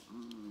I thought,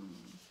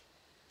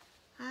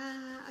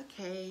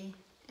 okay.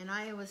 And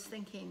I was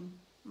thinking,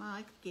 well,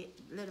 I could get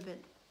a little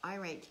bit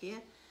irate here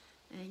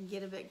and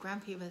get a bit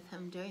grumpy with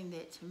him doing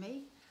that to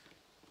me.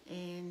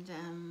 And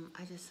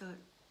I just thought,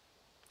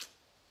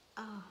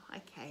 oh,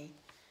 okay.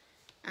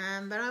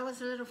 But I was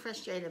a little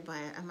frustrated by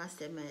it, I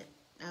must admit.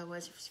 I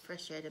was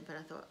frustrated, but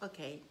I thought,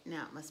 okay,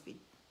 now it must be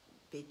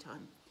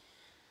bedtime.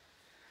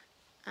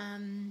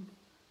 And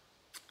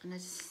I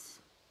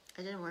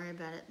didn't worry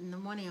about it. In the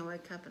morning I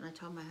woke up and I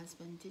told my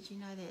husband, did you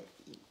know that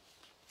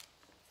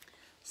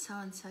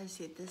so-and-so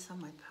said this on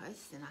my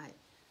post?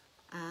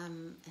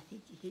 And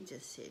he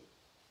just said,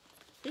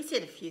 he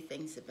said a few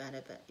things about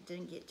it, but he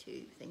didn't get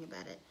too thing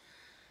about it.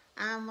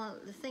 Well,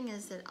 the thing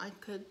is that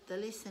the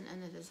lesson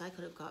in it is I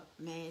could have got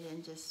mad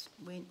and just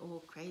went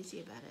all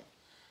crazy about it.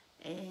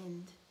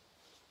 And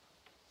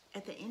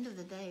at the end of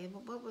the day,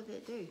 what would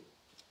that do?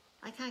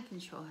 I can't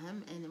control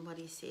him and what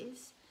he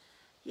says.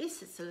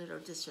 Yes, it's a little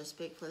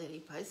disrespectful that he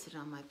posted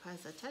on my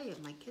post. I tell you, if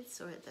my kids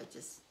saw it,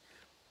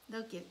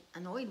 they'll get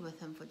annoyed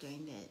with him for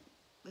doing that.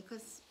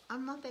 Because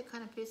I'm not that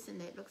kind of person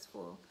that looks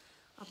for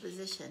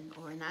opposition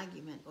or an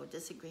argument or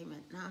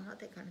disagreement. No, I'm not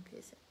that kind of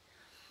person.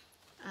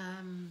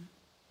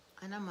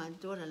 I know my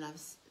daughter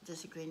loves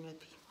disagreeing with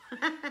people.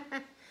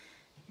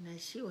 You know,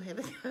 she will have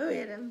a go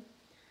at him.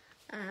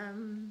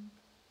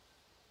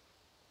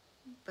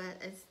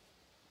 But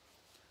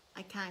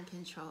I can't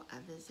control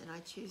others, and I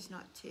choose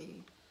not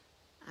to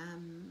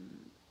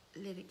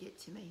let it get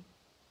to me.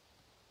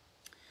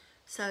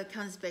 So it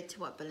comes back to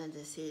what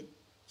Belinda said.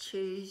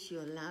 Choose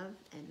your love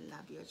and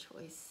love your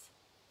choice.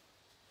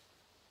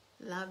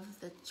 Love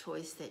the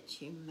choice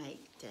that you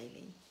make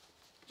daily.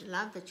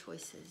 Love the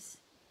choices.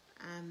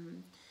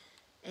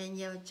 And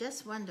you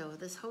just wonder,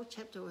 this whole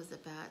chapter was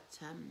about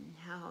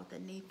how the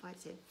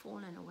Nephites had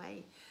fallen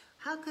away.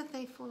 How could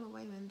they fall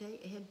away when they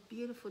had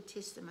beautiful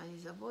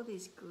testimonies of all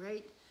these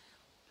great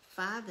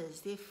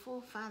fathers? Their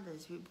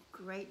forefathers were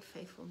great,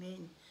 faithful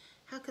men.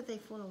 How could they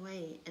fall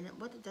away? And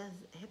what does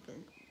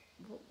happen?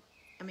 Well,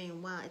 I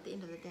mean, wow, at the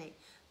end of the day,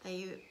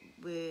 they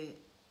were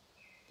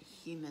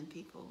human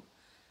people.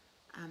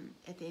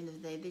 At the end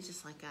of the day, they're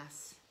just like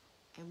us.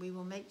 And we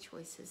will make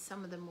choices.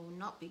 Some of them will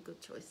not be good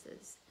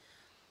choices.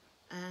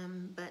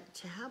 But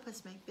to help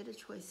us make better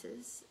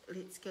choices,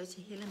 let's go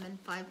to Helaman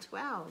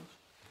 5:12.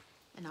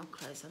 And I'll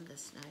close on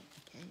this note,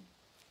 okay?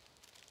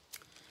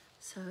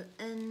 So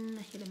in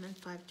Helaman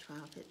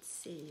 5:12 it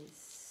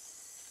says,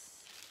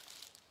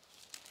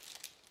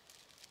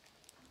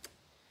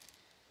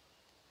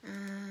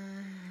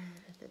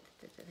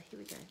 here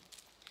we go.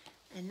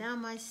 And now,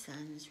 my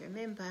sons,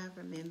 remember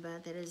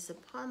that it is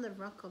upon the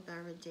rock of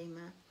our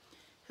Redeemer,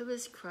 who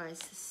is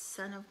Christ, the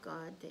Son of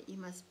God, that you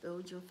must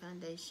build your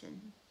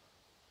foundation.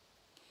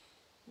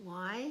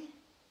 Why?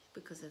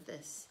 Because of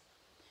this.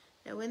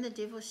 Now when the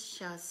devil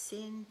shall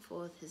send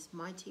forth his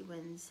mighty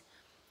winds,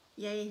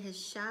 yea, his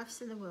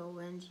shafts in the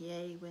whirlwind,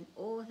 yea, when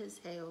all his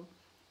hail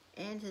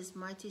and his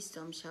mighty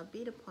storm shall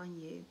beat upon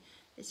you,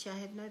 it shall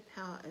have no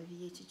power over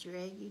you to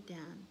drag you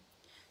down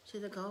to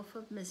the gulf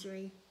of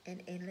misery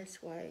and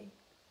endless woe,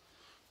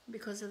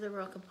 because of the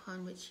rock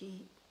upon which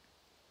ye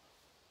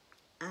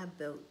are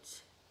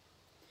built,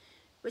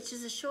 which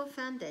is a sure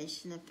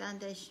foundation, a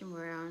foundation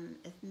whereon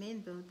if men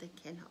build they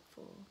cannot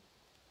fall.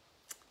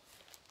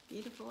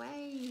 Beautiful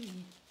way.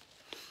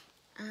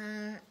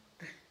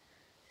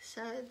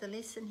 So the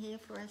lesson here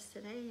for us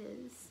today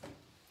is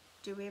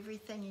do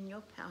everything in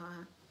your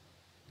power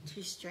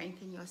to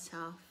strengthen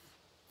yourself,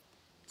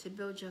 to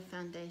build your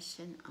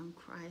foundation on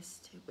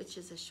Christ, which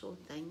is a sure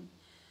thing,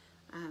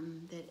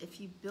 that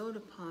if you build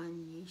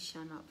upon, ye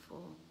shall not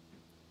fall.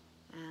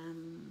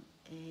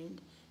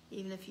 And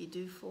even if you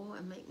do fall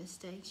and make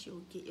mistakes,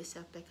 you'll get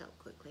yourself back up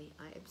quickly.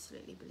 I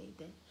absolutely believe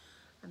that.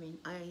 I mean,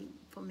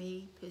 for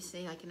me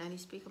personally, I can only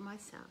speak on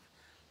myself.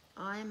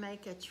 I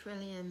make a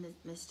trillion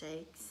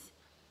mistakes,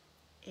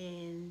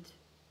 and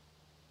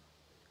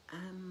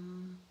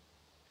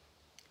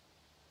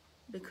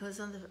because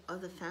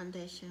of the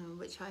foundation on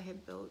which I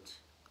have built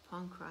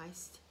upon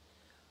Christ,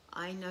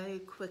 I know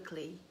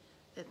quickly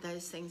that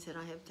those things that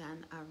I have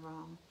done are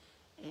wrong,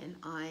 and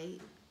I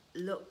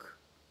look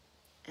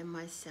at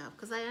myself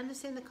because I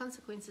understand the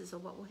consequences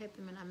of what will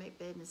happen when I make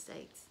bad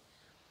mistakes,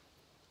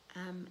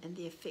 and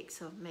the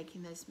effects of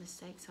making those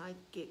mistakes. I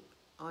get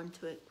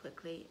onto it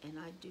quickly, and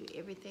I do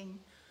everything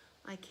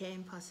I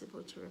can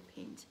possible to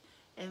repent.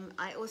 And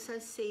I also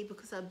see,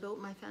 because I built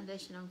my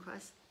foundation on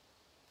Christ,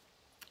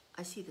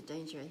 I see the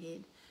danger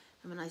ahead.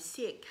 And when I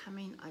see it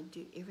coming, I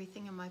do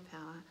everything in my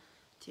power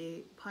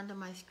to ponder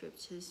my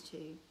scriptures,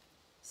 to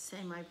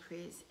say my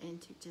prayers,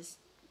 and to just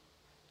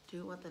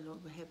do what the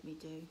Lord will have me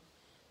do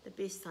the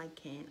best I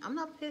can. I'm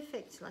not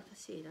perfect, like I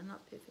said, I'm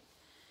not perfect.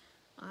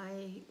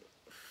 I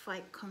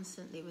fight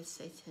constantly with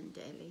Satan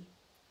daily,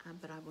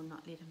 but I will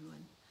not let him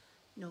win.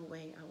 No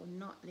way, I will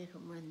not let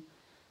him win.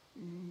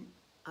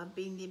 I've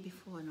been there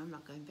before, and I'm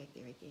not going back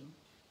there again.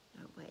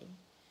 No way.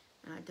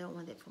 And I don't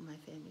want that for my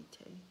family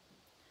too.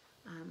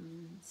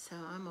 So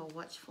I'm a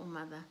watchful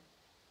mother,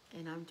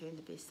 and I'm doing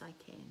the best I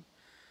can.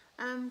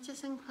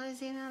 Just in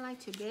closing, I'd like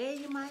to bear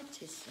you my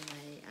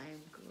testimony. I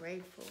am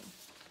grateful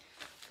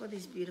for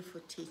these beautiful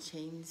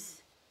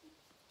teachings,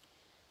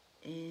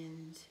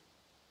 and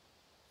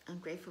I'm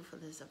grateful for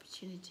this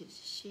opportunity to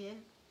share.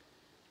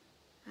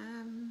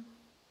 And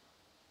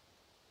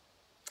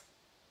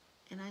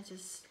I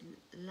just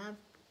love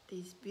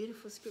these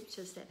beautiful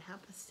scriptures that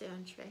help us stay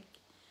on track.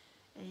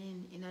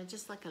 And, you know,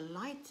 just like a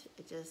light,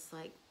 it just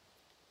like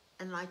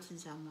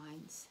enlightens our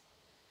minds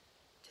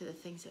to the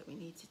things that we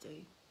need to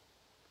do.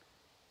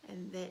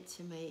 And that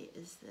to me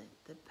is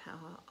the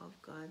power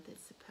of God.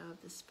 That's the power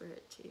of the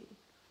Spirit to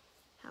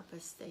help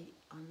us stay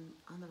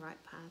on the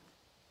right path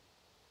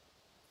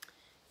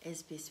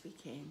as best we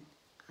can.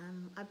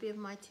 I bear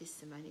my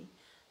testimony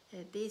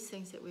that these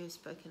things that we have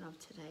spoken of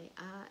today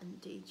are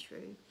indeed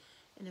true.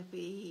 And if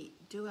we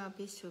do our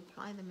best to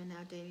apply them in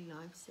our daily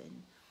lives,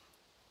 then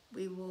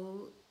we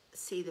will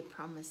see the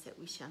promise that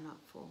we shall not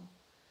fall.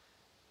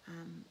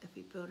 If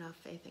we build our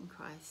faith in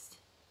Christ.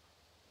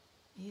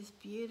 He's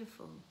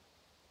beautiful.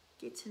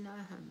 Get to know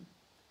him,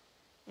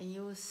 and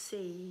you will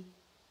see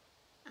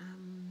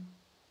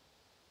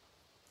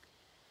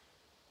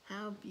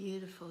how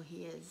beautiful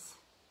he is.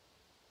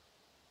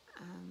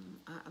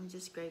 I'm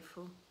just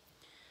grateful.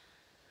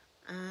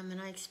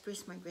 And I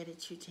express my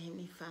gratitude to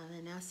Heavenly Father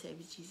and our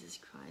Savior Jesus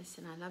Christ.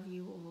 And I love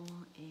you all.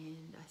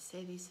 And I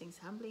say these things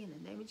humbly in the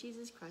name of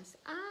Jesus Christ.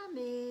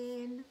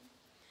 Amen.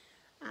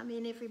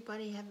 Amen.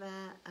 Everybody have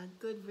a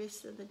good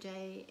rest of the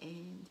day.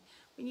 And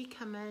when you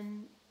come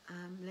in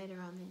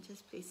later on, then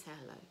just please say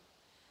hello.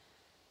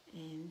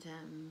 And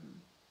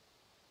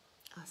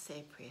I'll say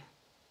a prayer.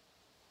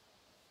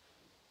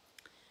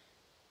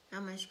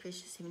 Our most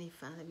gracious Heavenly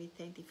Father, we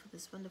thank Thee for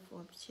this wonderful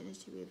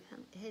opportunity we've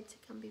had to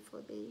come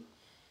before Thee.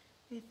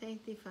 We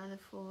thank Thee, Father,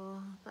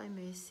 for Thy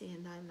mercy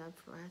and Thy love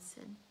for us.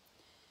 And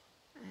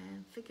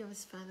forgive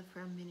us, Father,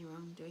 for our many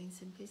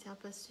wrongdoings. And please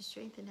help us to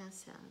strengthen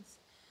ourselves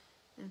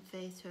in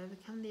faith to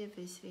overcome the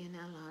adversity in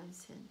our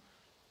lives. And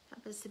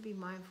help us to be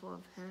mindful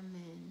of Him.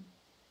 And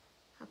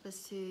help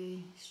us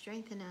to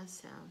strengthen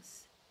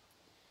ourselves.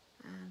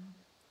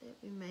 That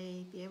we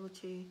may be able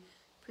to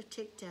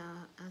protect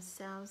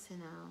ourselves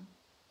and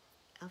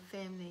our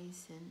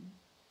families.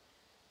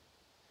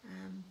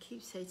 And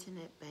keep Satan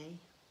at bay.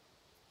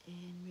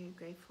 And we're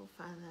grateful,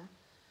 Father,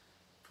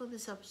 for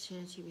this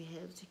opportunity we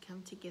have to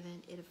come together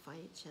and edify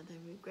each other.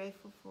 We're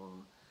grateful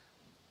for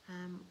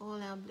all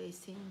our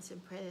blessings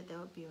and pray that they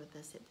will be with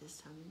us at this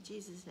time. In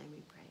Jesus' name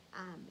we pray.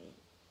 Amen.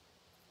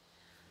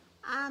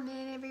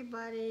 Amen,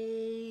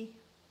 everybody.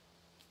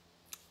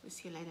 We'll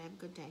see you later. Have a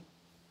good day.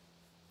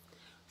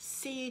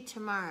 See you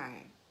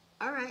tomorrow.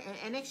 All right,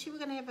 and actually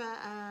we're going to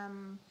have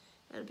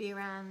it'll be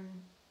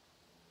around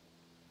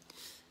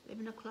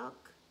 11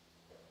 o'clock.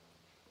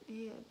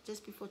 Yeah,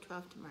 just before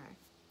 12 tomorrow.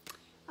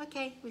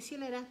 Okay, we'll see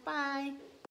you later. Bye.